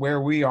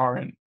we are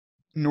in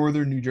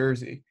northern New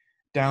Jersey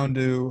down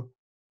to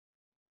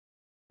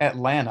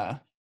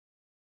Atlanta,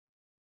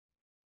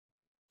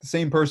 the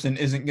same person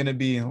isn't going to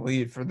be in the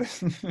lead for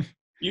this.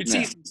 You'd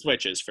see some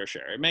switches for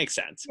sure. It makes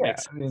sense. Yeah,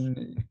 I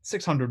mean,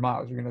 600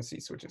 miles, you're going to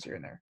see switches here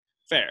and there.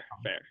 Fair.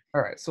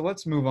 All right, so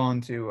let's move on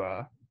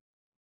to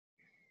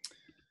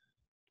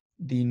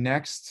the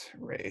next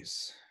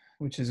race,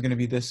 which is going to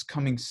be this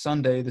coming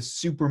Sunday, the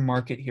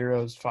Supermarket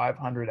Heroes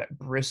 500 at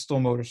Bristol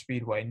Motor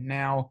Speedway.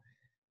 Now,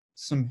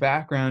 some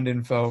background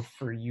info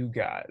for you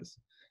guys.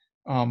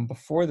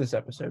 Before this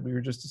episode, we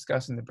were just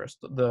discussing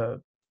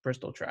the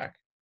Bristol track,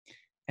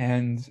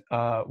 and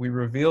we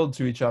revealed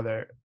to each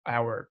other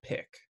our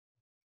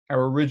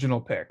original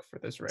pick for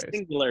this race.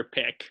 Singular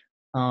pick.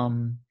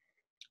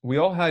 We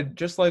all had,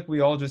 just like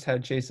we all just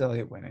had Chase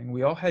Elliott winning,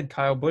 we all had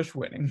Kyle Busch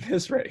winning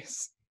this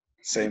race.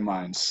 Same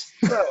minds.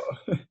 So,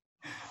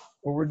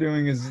 what we're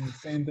doing is the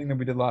same thing that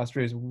we did last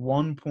race.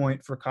 1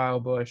 point for Kyle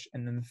Busch,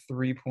 and then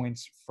 3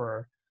 points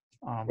for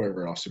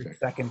whoever else you pick.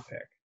 Second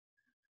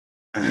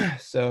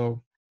pick.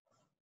 So,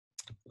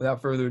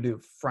 without further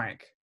ado,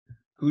 Frank,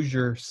 who's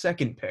your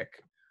second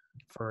pick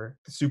for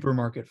the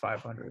Supermarket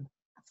 500?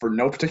 For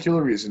no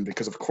particular reason,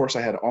 because of course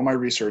I had all my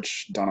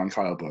research done on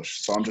Kyle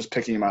Busch, so I'm just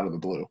picking him out of the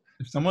blue.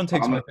 If someone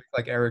takes my pick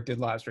like Eric did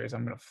last race,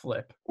 I'm gonna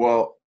flip.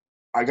 Well,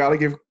 I gotta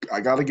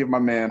give my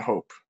man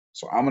hope,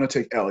 so I'm gonna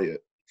take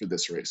Elliott for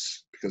this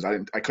race because I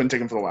couldn't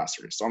take him for the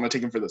last race, so I'm gonna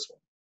take him for this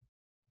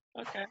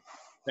one. Okay,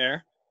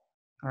 fair.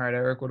 All right,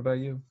 Eric, what about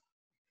you?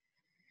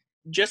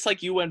 Just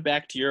like you went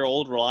back to your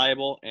old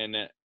reliable and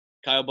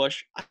Kyle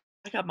Busch, I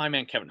got my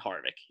man Kevin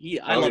Harvick.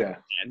 I love him,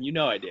 man. You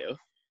know I do.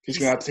 He's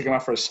gonna have to take him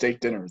out for a steak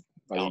dinner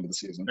by the end of the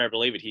season. I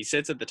believe it. He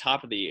sits at the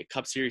top of the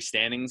Cup Series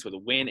standings with a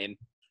win and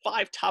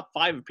top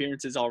five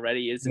appearances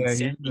already. Is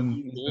insane.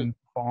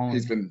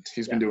 He's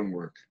been doing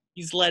work.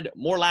 He's led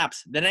more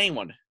laps than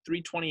anyone.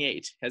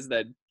 328 has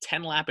the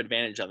 10 lap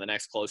advantage on the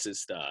next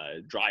closest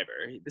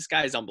driver. This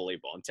guy is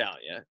unbelievable. I'm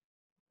telling you.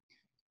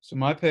 So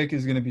my pick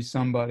is going to be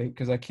somebody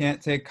because I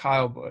can't take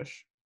Kyle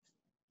Busch.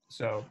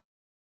 So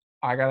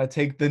I got to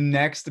take the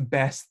next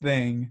best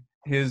thing,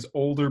 his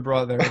older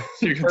brother.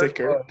 You can take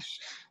Curt.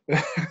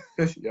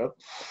 Yep.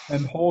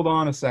 And hold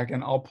on a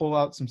second. I'll pull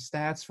out some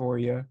stats for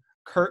you.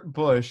 Kurt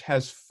Busch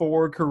has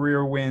 4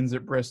 career wins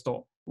at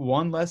Bristol,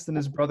 1 less than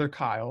his brother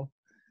Kyle.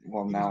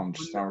 Well, now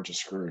we're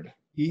just screwed.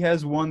 He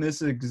has won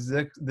this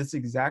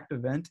exact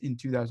event in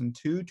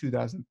 2002,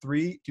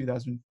 2003,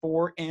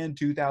 2004, and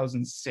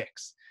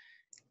 2006.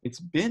 It's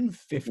been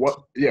 15.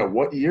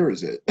 What year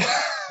is it?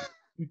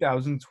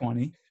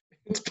 2020.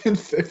 It's been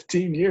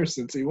 15 years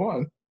since he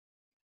won.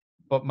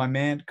 But my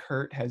man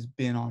Curt has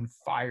been on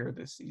fire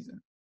this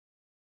season.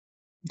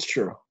 It's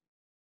true.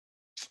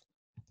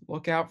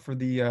 Look out for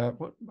the I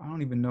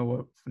don't even know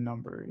what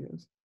number he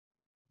is.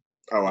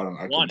 Oh,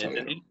 I couldn't tell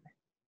you.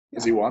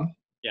 Is he 1?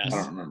 Yes. I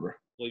don't remember. I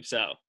believe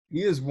so.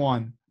 He is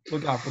 1.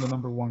 Look out for the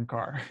number 1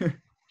 car.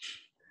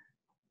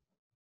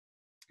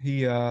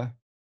 He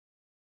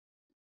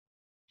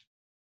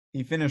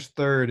finished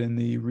 3rd in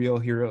the Real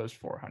Heroes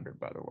 400,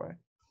 by the way.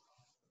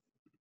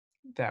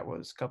 That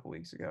was a couple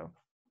weeks ago.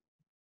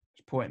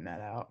 Just pointing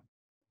that out.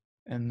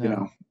 And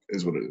then,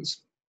 is what it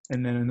is.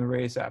 And then in the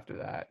race after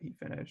that, he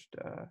finished.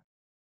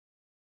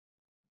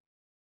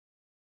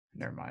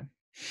 Never mind.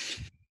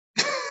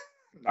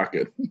 Not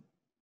good.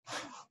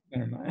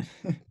 Never mind.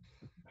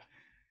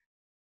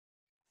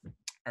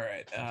 All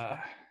right.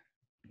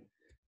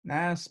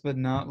 Last but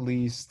not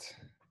least,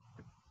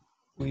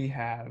 we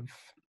have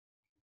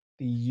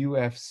the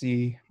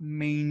UFC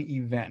main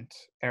event.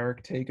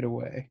 Eric, take it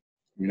away.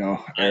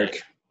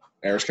 Eric's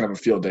gonna have a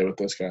field day with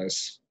this,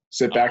 guys.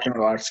 Sit back and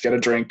relax, get a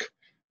drink,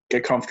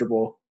 get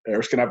comfortable.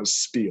 Eric's gonna have a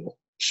spiel.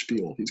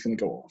 He's gonna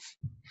go off.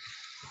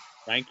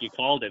 Frank, you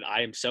called it.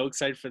 I am so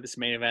excited for this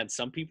main event.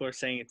 Some people are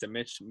saying it's a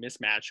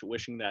mismatch,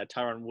 wishing that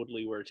Tyron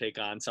Woodley were to take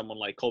on someone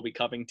like Colby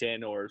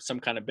Covington or some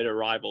kind of bitter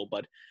rival.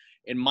 But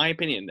in my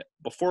opinion,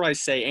 before I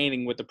say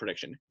anything with the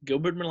prediction,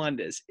 Gilbert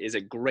Melendez is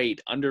a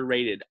great,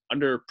 underrated,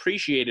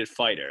 underappreciated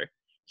fighter.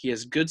 He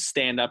has good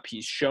stand-up.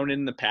 He's shown it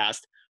in the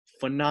past.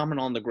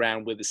 Phenomenal on the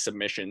ground with his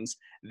submissions.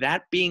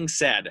 That being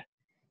said,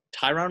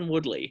 Tyron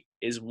Woodley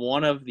is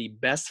one of the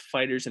best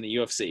fighters in the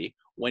UFC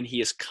when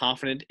he is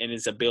confident in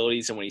his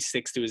abilities and when he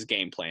sticks to his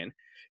game plan.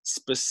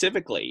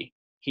 Specifically,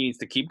 he needs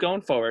to keep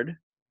going forward,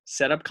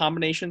 set up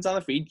combinations on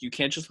the feet. You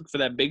can't just look for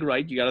that big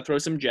right. You got to throw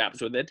some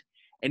jabs with it.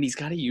 And he's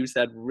got to use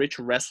that rich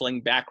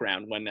wrestling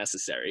background when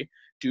necessary.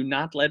 Do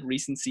not let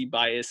recency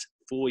bias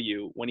fool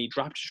you. When he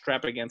dropped his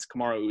strap against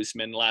Kamaru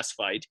Usman last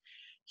fight,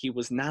 he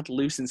was not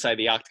loose inside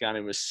the octagon.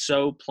 It was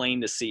so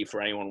plain to see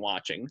for anyone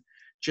watching.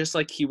 Just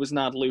like he was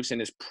not loose in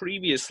his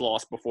previous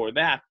loss before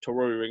that to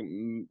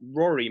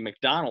Rory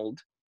McDonald,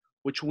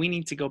 which we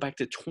need to go back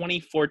to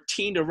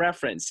 2014 to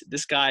reference.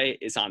 This guy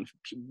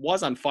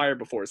was on fire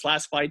before his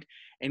last fight.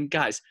 And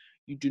guys,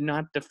 you do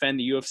not defend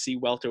the UFC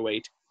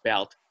welterweight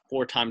belt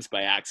 4 times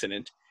by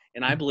accident.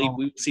 And I believe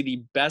we will see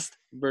the best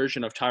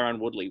version of Tyron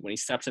Woodley when he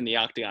steps in the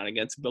octagon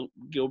against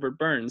Gilbert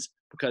Burns,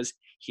 because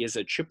he has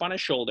a chip on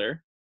his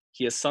shoulder.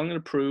 He has something to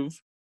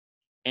prove.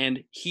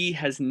 And he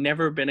has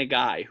never been a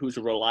guy who's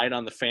relied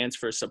on the fans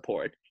for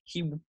support.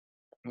 He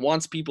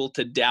wants people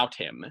to doubt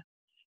him.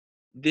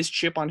 This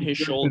chip on his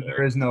shoulder.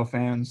 There is no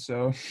fans,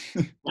 so.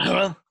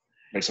 Well,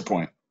 makes a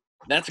point.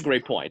 That's a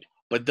great point.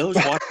 But those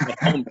watching at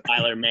home,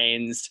 Tyler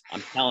Maines,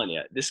 I'm telling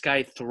you, this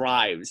guy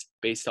thrives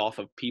based off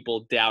of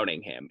people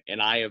doubting him.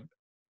 And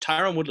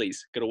Tyron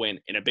Woodley's going to win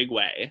in a big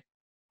way.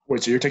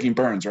 Wait, so you're taking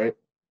Burns, right?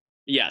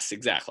 Yes,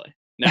 exactly.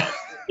 No,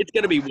 it's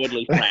going to be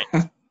Woodley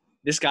Frank.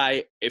 This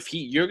guy,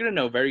 you're going to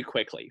know very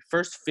quickly,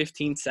 first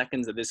 15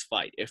 seconds of this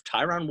fight, if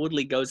Tyron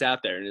Woodley goes out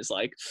there and is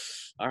like,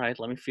 all right,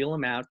 let me feel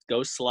him out,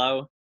 go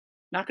slow,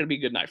 not going to be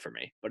a good night for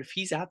me. But if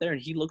he's out there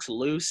and he looks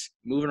loose,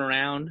 moving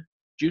around,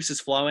 juice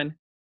is flowing,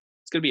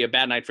 it's going to be a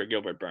bad night for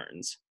Gilbert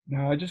Burns.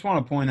 No, I just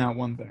want to point out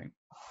one thing.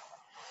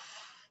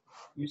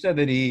 You said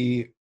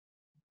that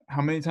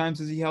how many times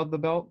has he held the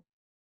belt?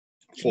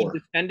 4. He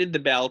defended the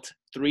belt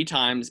 3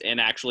 times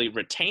and actually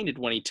retained it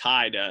when he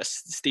tied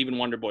Stephen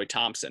Wonderboy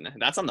Thompson.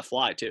 That's on the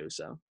fly too,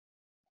 so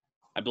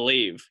I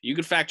believe. You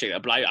could fact check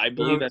that, but I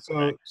believe that's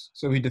correct.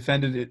 So he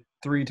defended it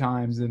 3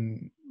 times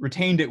and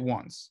retained it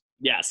once.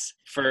 Yes,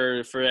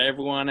 for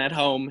everyone at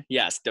home,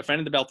 yes,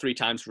 defended the belt 3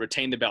 times,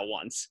 retained the belt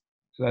once.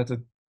 So that's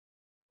a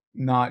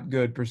not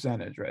good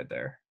percentage right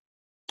there.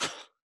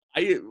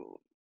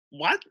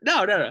 What?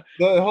 No.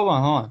 Hold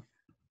on.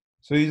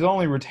 So he's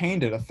only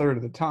retained it 1/3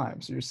 of the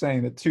time. So you're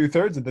saying that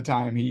 2/3 of the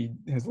time he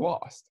has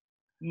lost.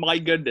 My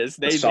goodness,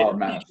 they teach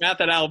math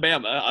at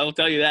Alabama. I will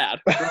tell you that.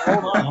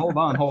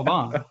 Hold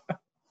on.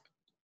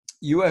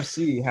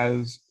 UFC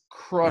has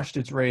crushed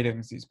its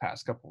ratings these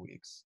past couple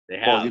weeks. They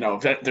have. Well,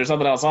 there's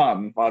nothing else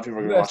on. A lot of people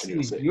are going to watch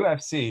UFC.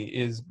 UFC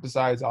is,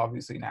 besides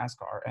obviously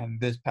NASCAR and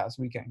this past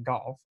weekend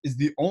golf, is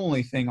the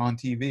only thing on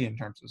TV in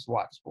terms of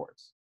live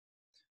sports.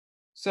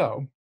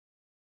 So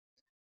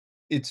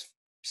it's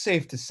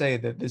safe to say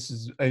that this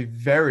is a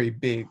very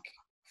big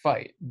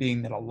fight,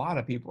 being that a lot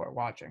of people are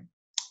watching.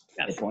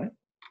 That's the point.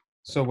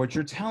 So what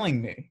you're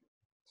telling me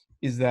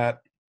is that,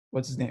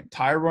 what's his name?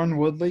 Tyron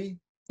Woodley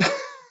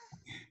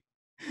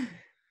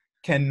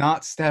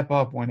cannot step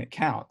up when it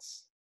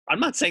counts.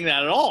 I'm not saying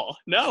that at all.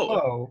 No.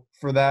 So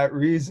for that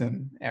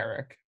reason,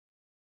 Eric,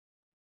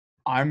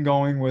 I'm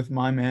going with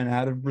my man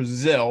out of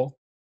Brazil,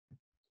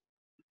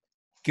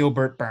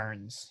 Gilbert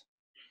Burns,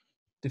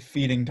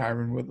 defeating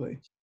Tyron Woodley.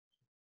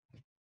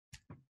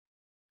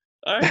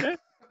 All right,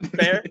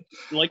 fair.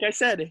 Like I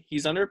said,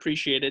 he's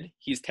underappreciated.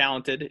 He's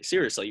talented.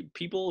 Seriously,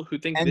 people who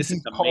think this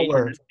is a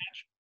major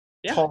match.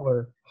 Yeah.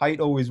 Taller. Height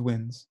always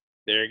wins.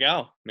 There you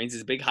go. Means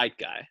he's a big height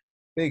guy.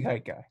 Big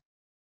height guy.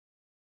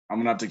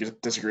 I'm going to have to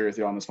disagree with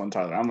you on this one,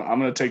 Tyler. I'm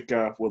going to take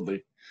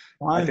Woodley.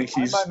 Fine, I think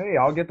he's by me.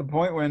 I'll get the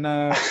point when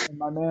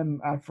my man,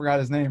 I forgot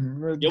his name.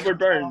 Gilbert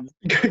Burns.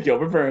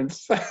 Gilbert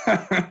Burns.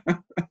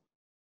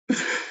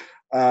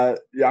 I'm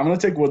going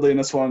to take Woodley in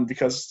this one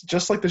because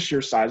just like the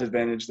sheer size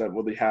advantage that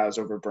Woodley has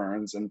over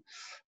Burns and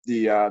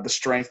the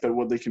strength that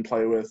Woodley can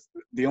play with,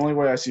 the only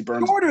way I see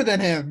Burns shorter than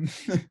him.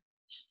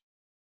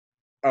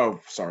 Oh,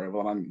 sorry.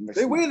 Well,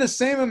 they weigh the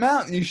same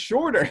amount and he's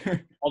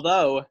shorter.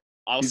 Although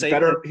he's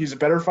a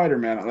better fighter,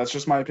 man. That's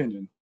just my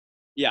opinion.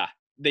 Yeah.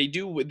 They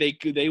do.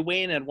 They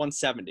weigh in at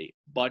 170,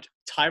 but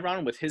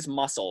Tyron with his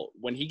muscle,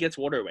 when he gets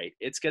waterweight,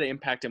 it's going to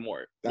impact him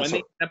more. When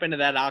they step into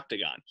that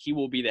octagon, he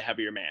will be the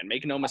heavier man.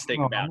 Make no mistake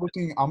about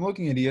it. I'm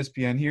looking at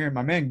ESPN here, and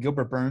my man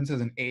Gilbert Burns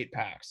has an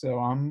 8-pack, so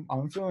I'm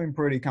feeling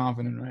pretty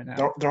confident right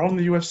now. They're all in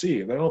the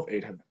UFC. They all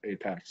have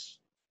 8-packs.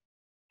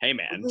 Hey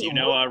man, do you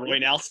know Roy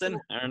Nelson?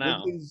 I don't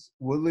know.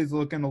 Woodley's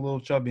looking a little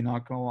chubby,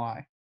 not gonna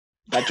lie.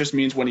 That just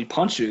means when he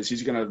punches,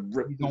 he's gonna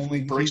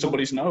break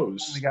somebody's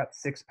nose. He's only got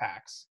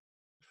 6-packs.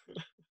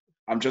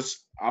 I'm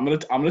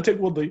gonna take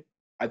Woodley.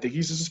 I think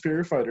he's a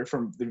superior fighter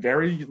from the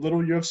very little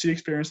UFC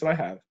experience that I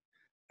have,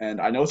 and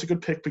I know it's a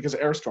good pick because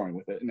Eric's going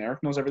with it, and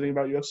Eric knows everything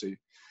about UFC.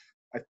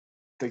 I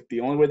think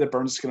the only way that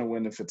Burns is gonna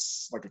win if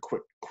it's like a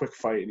quick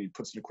fight and he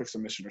puts in a quick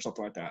submission or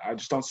something like that. I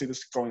just don't see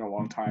this going a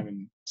long time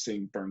and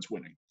seeing Burns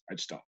winning. I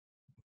just don't.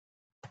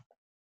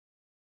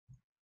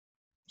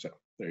 So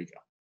there you go.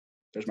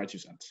 There's my 2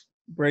 cents.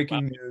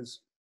 Breaking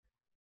news.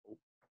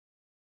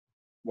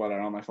 What? I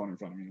don't have my phone in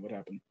front of me. What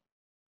happened?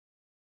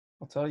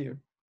 I'll tell you.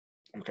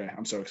 Okay,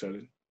 I'm so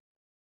excited.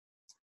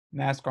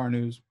 NASCAR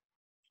news.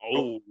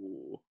 Oh.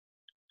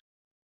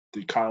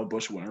 Did Kyle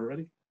Busch win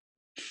already?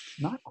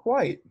 Not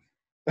quite.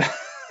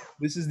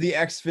 This is the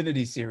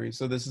Xfinity series,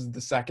 so this is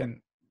the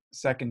second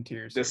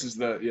tier series. This is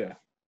This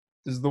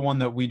is the one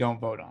that we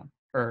don't vote on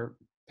or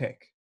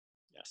pick.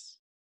 Yes.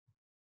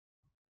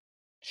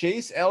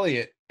 Chase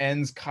Elliott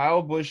ends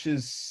Kyle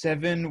Busch's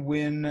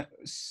 7-win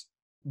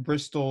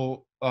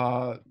Bristol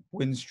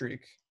win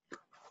streak.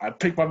 I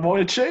picked my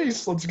boy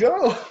Chase. Let's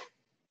go.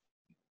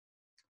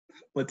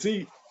 Let's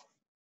eat.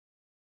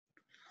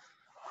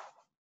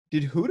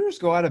 Did Hooters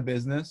go out of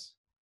business?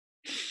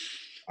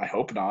 I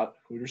hope not.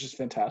 Hooters is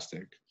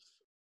fantastic.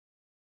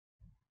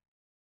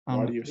 I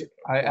Why do you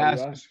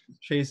asked ask?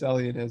 Chase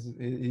Elliott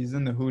he's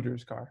in the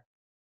Hooters car.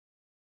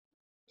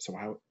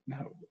 So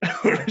no.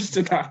 Hooters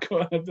did not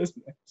go out of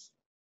business.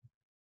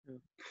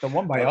 The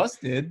one by us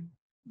did.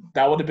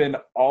 That would have been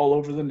all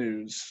over the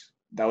news.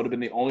 That would have been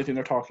the only thing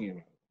they're talking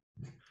about.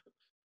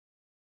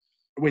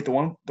 Wait, the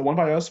one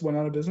by us went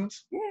out of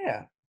business?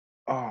 Yeah.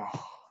 Oh.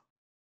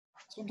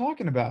 That's what I'm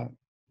talking about.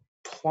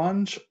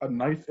 Plunge a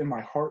knife in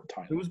my heart,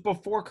 Tyler. It was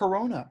before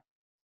Corona.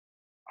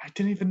 I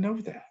didn't even know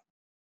that.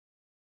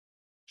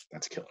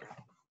 That's killer.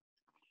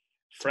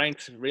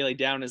 Frank's really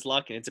down his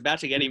luck, and it's about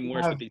to get even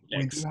worse with these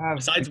picks.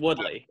 Besides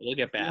Woodley, it'll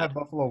get We bad. have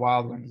Buffalo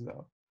Wild Wings,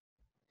 though.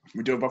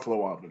 We do have Buffalo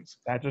Wild Wings.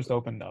 That just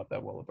opened up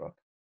at Willowbrook.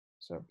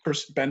 So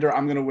First, Bender,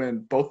 I'm going to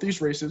win both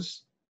these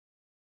races,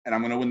 and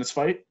I'm going to win this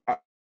fight.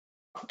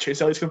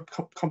 Chase Elliott's going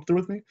to come through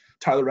with me.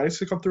 Tyler Reddick's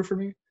going to come through for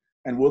me.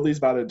 And Woodley's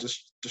about to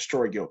just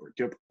destroy Gilbert.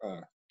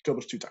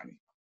 Gilbert's too tiny.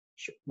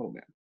 Sure, little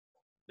man.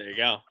 There you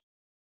go.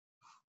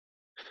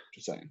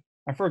 Just saying.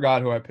 I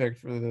forgot who I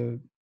picked for the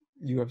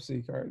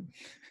UFC card.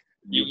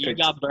 You picked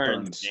got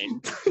Burns,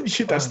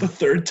 Nate. That's the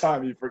third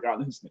time you've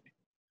forgotten his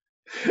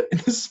name. In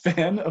the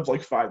span of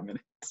like 5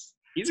 minutes.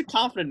 He's a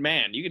confident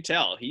man. You can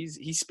tell.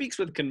 He speaks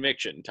with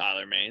conviction,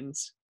 Tyler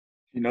Maines.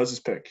 He knows his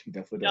pick. He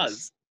definitely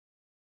does.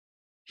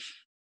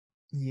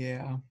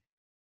 Yeah.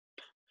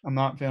 I'm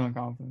not feeling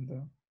confident,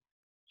 though.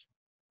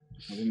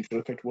 Well, then you should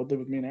have picked Woodley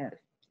with me and Eric.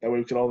 That way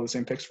we could all have the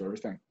same picks for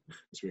everything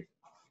this week.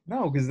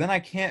 No, because then I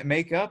can't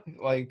make up,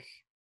 like...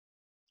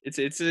 It's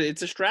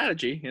a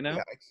strategy, you know?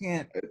 Yeah, I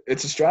can't...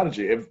 It's a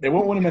strategy. It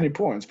won't win him any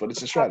points, but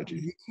it's a strategy.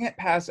 You can't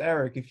pass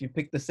Eric if you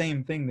pick the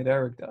same thing that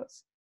Eric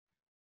does.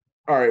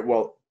 All right,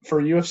 well, for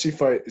a UFC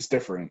fight, it's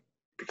different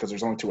because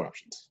there's only two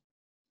options.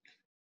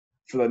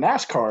 For the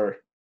NASCAR,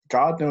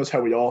 God knows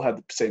how we all had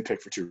the same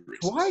pick for 2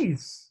 reasons.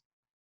 Twice.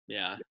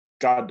 Yeah.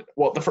 God,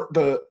 well,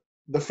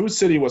 the Food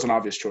City was an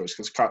obvious choice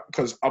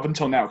because up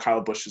until now,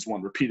 Kyle Busch has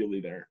won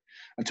repeatedly there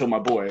until my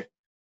boy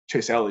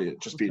Chase Elliott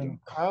just beat him.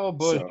 Kyle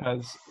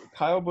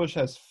Busch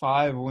has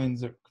 5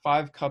 wins,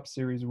 5 Cup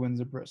Series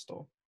wins at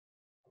Bristol.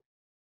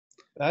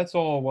 That's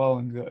all well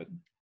and good.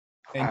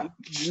 And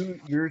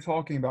you're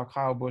talking about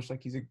Kyle Busch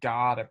like he's a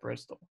god at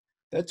Bristol.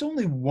 That's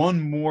only one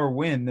more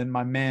win than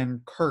my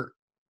man Curt.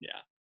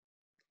 Yeah.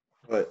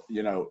 But,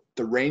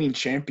 the reigning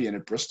champion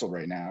at Bristol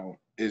right now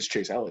is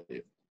Chase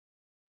Elliott.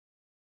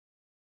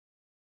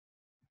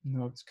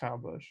 No, it's Kyle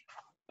Busch.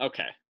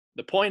 Okay.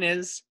 The point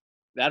is,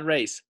 that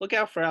race, look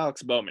out for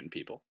Alex Bowman,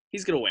 people.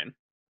 He's going to win.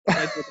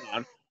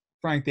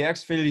 Frank, the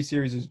Xfinity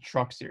Series is a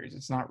truck series.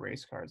 It's not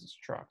race cars. It's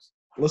trucks.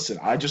 Listen,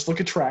 I just look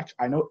at track.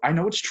 I know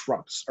it's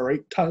trucks. All right,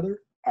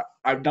 Tyler?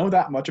 I know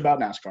that much about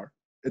NASCAR.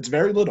 It's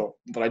very little,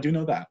 but I do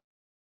know that.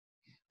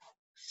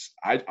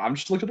 I'm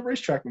just looking at the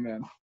racetrack, my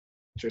man.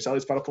 Chase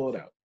Elliott's about to pull it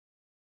out.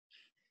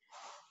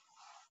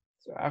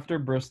 So after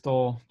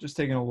Bristol, just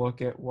taking a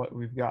look at what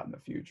we've got in the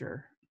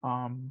future.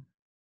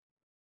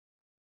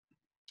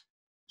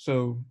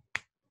 So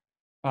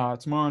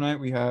tomorrow night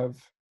we have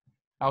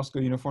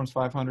Alsco Uniforms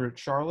 500 at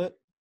Charlotte.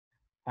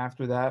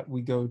 After that,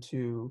 we go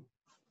to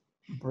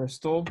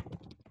Bristol.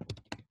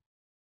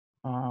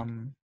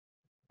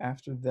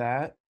 After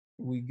that,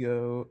 we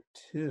go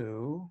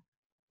to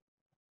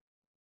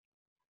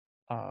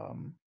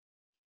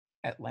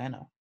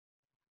Atlanta.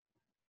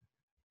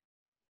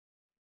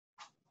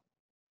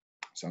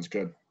 Sounds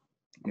good.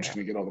 I'm just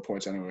gonna get all the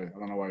points anyway. I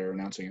don't know why you're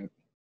announcing it.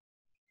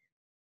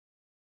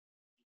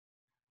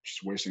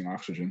 Just wasting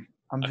oxygen.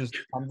 I'm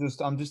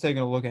just taking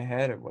a look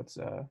ahead at what's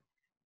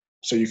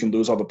So you can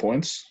lose all the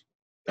points?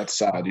 That's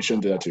sad. You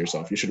shouldn't do that to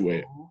yourself. You should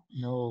wait.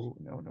 No.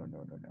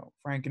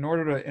 Frank, in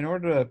order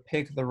to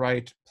pick the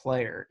right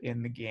player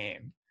in the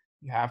game,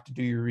 you have to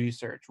do your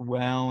research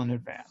well in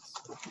advance.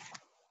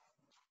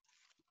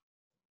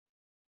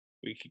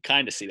 We can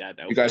kind of see that,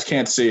 though. You guys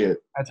can't see it.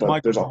 That's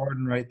Michael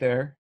Jordan right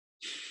there.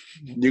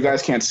 You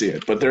guys can't see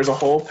it, but there's a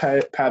whole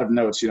pad of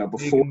notes.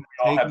 Before we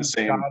all had the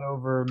same shot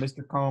over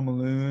Mr. Carl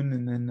Malone,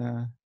 and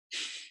then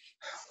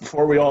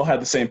before we all had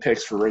the same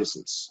picks for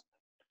races,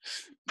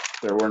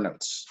 there were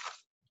notes.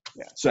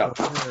 Yeah. So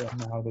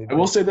I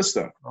will say this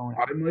though,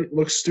 I might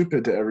look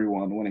stupid to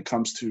everyone when it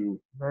comes to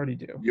you already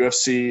do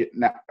UFC,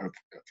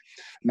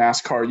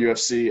 NASCAR,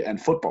 UFC,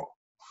 and football.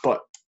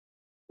 But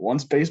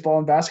once baseball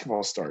and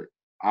basketball start,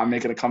 I'm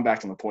making a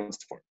comeback in the points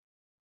department.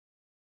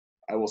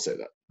 I will say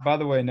that. By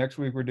the way, next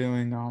week we're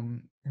doing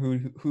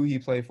who he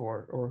play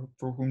for, or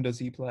for whom does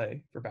he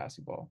play for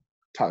basketball?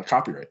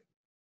 Copyright.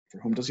 For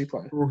whom does he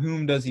play? For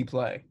whom does he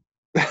play?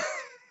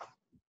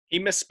 He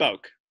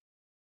misspoke.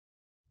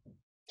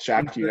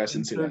 Shaq, you guys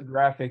didn't see that.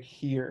 Graphic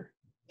here.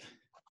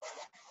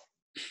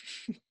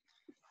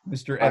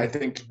 Mr.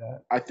 Edit.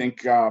 I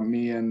think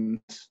me and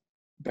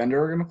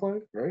Bender are gonna play,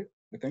 right?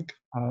 I think.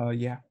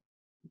 Yeah.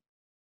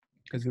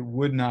 Because it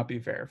would not be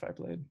fair if I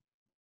played.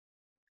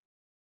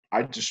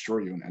 I'd destroy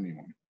you in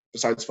anyone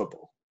besides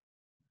football.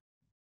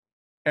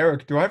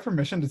 Eric, do I have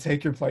permission to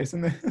take your place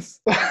in this?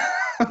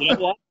 You know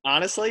what?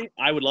 Honestly,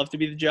 I would love to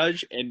be the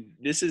judge, and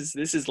this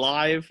is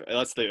live.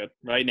 Let's do it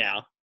right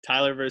now.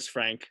 Tyler versus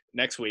Frank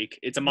next week.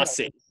 It's a must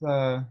see.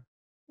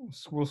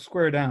 We'll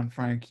square down,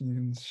 Frank. You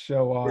can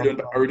show off.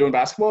 Are we doing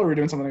basketball or are we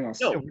doing something else?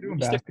 No, we're doing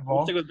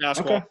basketball. Stick with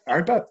basketball. Okay. All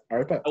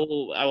right, bet. I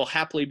will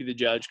happily be the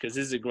judge because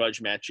this is a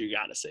grudge match you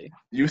gotta see.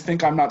 You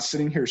think I'm not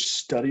sitting here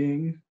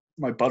studying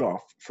my butt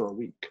off for a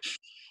week?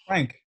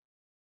 Frank,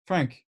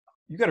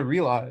 you got to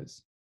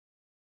realize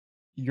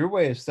your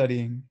way of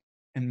studying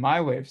and my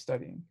way of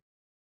studying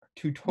are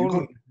two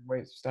totally different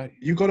ways of studying.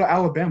 You go to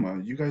Alabama.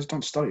 You guys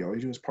don't study. All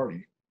you do is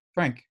party.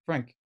 Frank,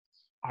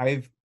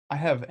 I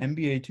have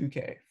NBA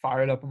 2K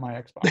fired up on my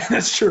Xbox.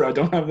 That's true. I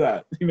don't have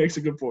that. He makes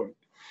a good point.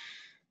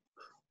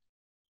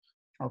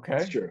 Okay.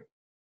 That's true.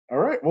 All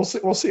right. We'll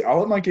see. I'll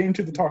let my game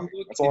do the talking.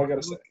 That's all I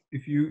got to say.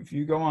 If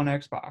you go on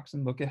Xbox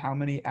and look at how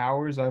many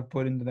hours I've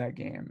put into that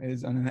game, it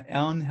is an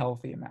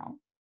unhealthy amount.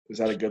 Is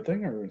that a good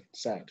thing or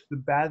sad? It's a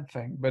bad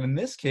thing, but in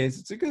this case,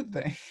 it's a good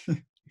thing.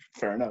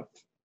 Fair enough.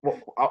 Well,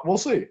 we'll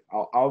see.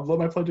 I'll let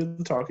my play do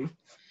the talking.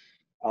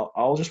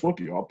 I'll just whoop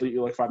you. I'll beat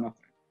you like 5-0.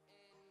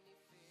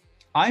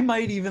 I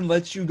might even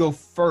let you go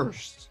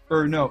first.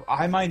 Or no,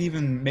 I might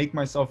even make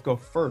myself go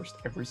first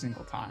every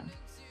single time.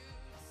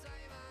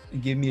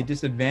 And give me a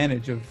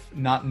disadvantage of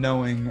not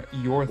knowing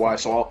your Why?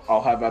 So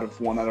I'll have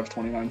one out of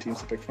 29 teams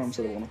to pick from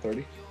instead of 1 of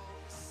 30?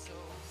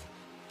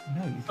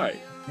 No, you all right.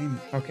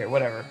 Okay,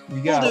 whatever. We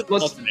got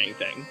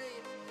thing.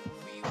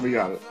 We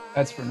got it.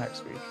 That's for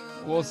next week.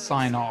 We'll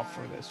sign off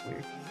for this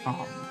week.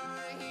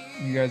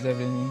 You guys have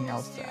anything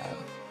else to add?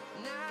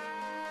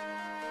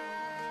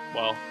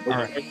 Well, all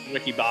right.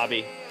 Ricky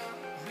Bobby,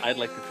 I'd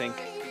like to think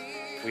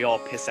we all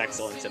piss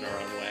excellence in our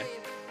own way.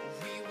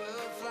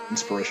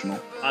 Inspirational.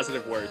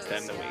 Positive words to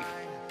end the week.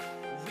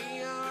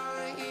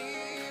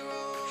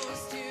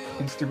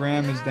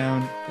 Instagram is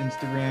down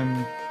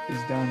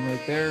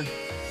right there.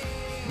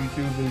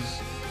 YouTube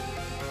is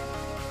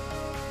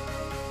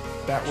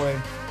that way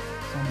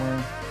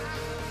somewhere.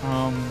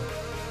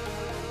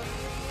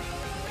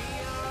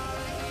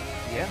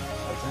 Yeah,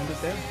 let's end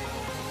it there.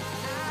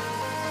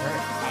 All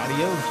right,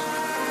 adios.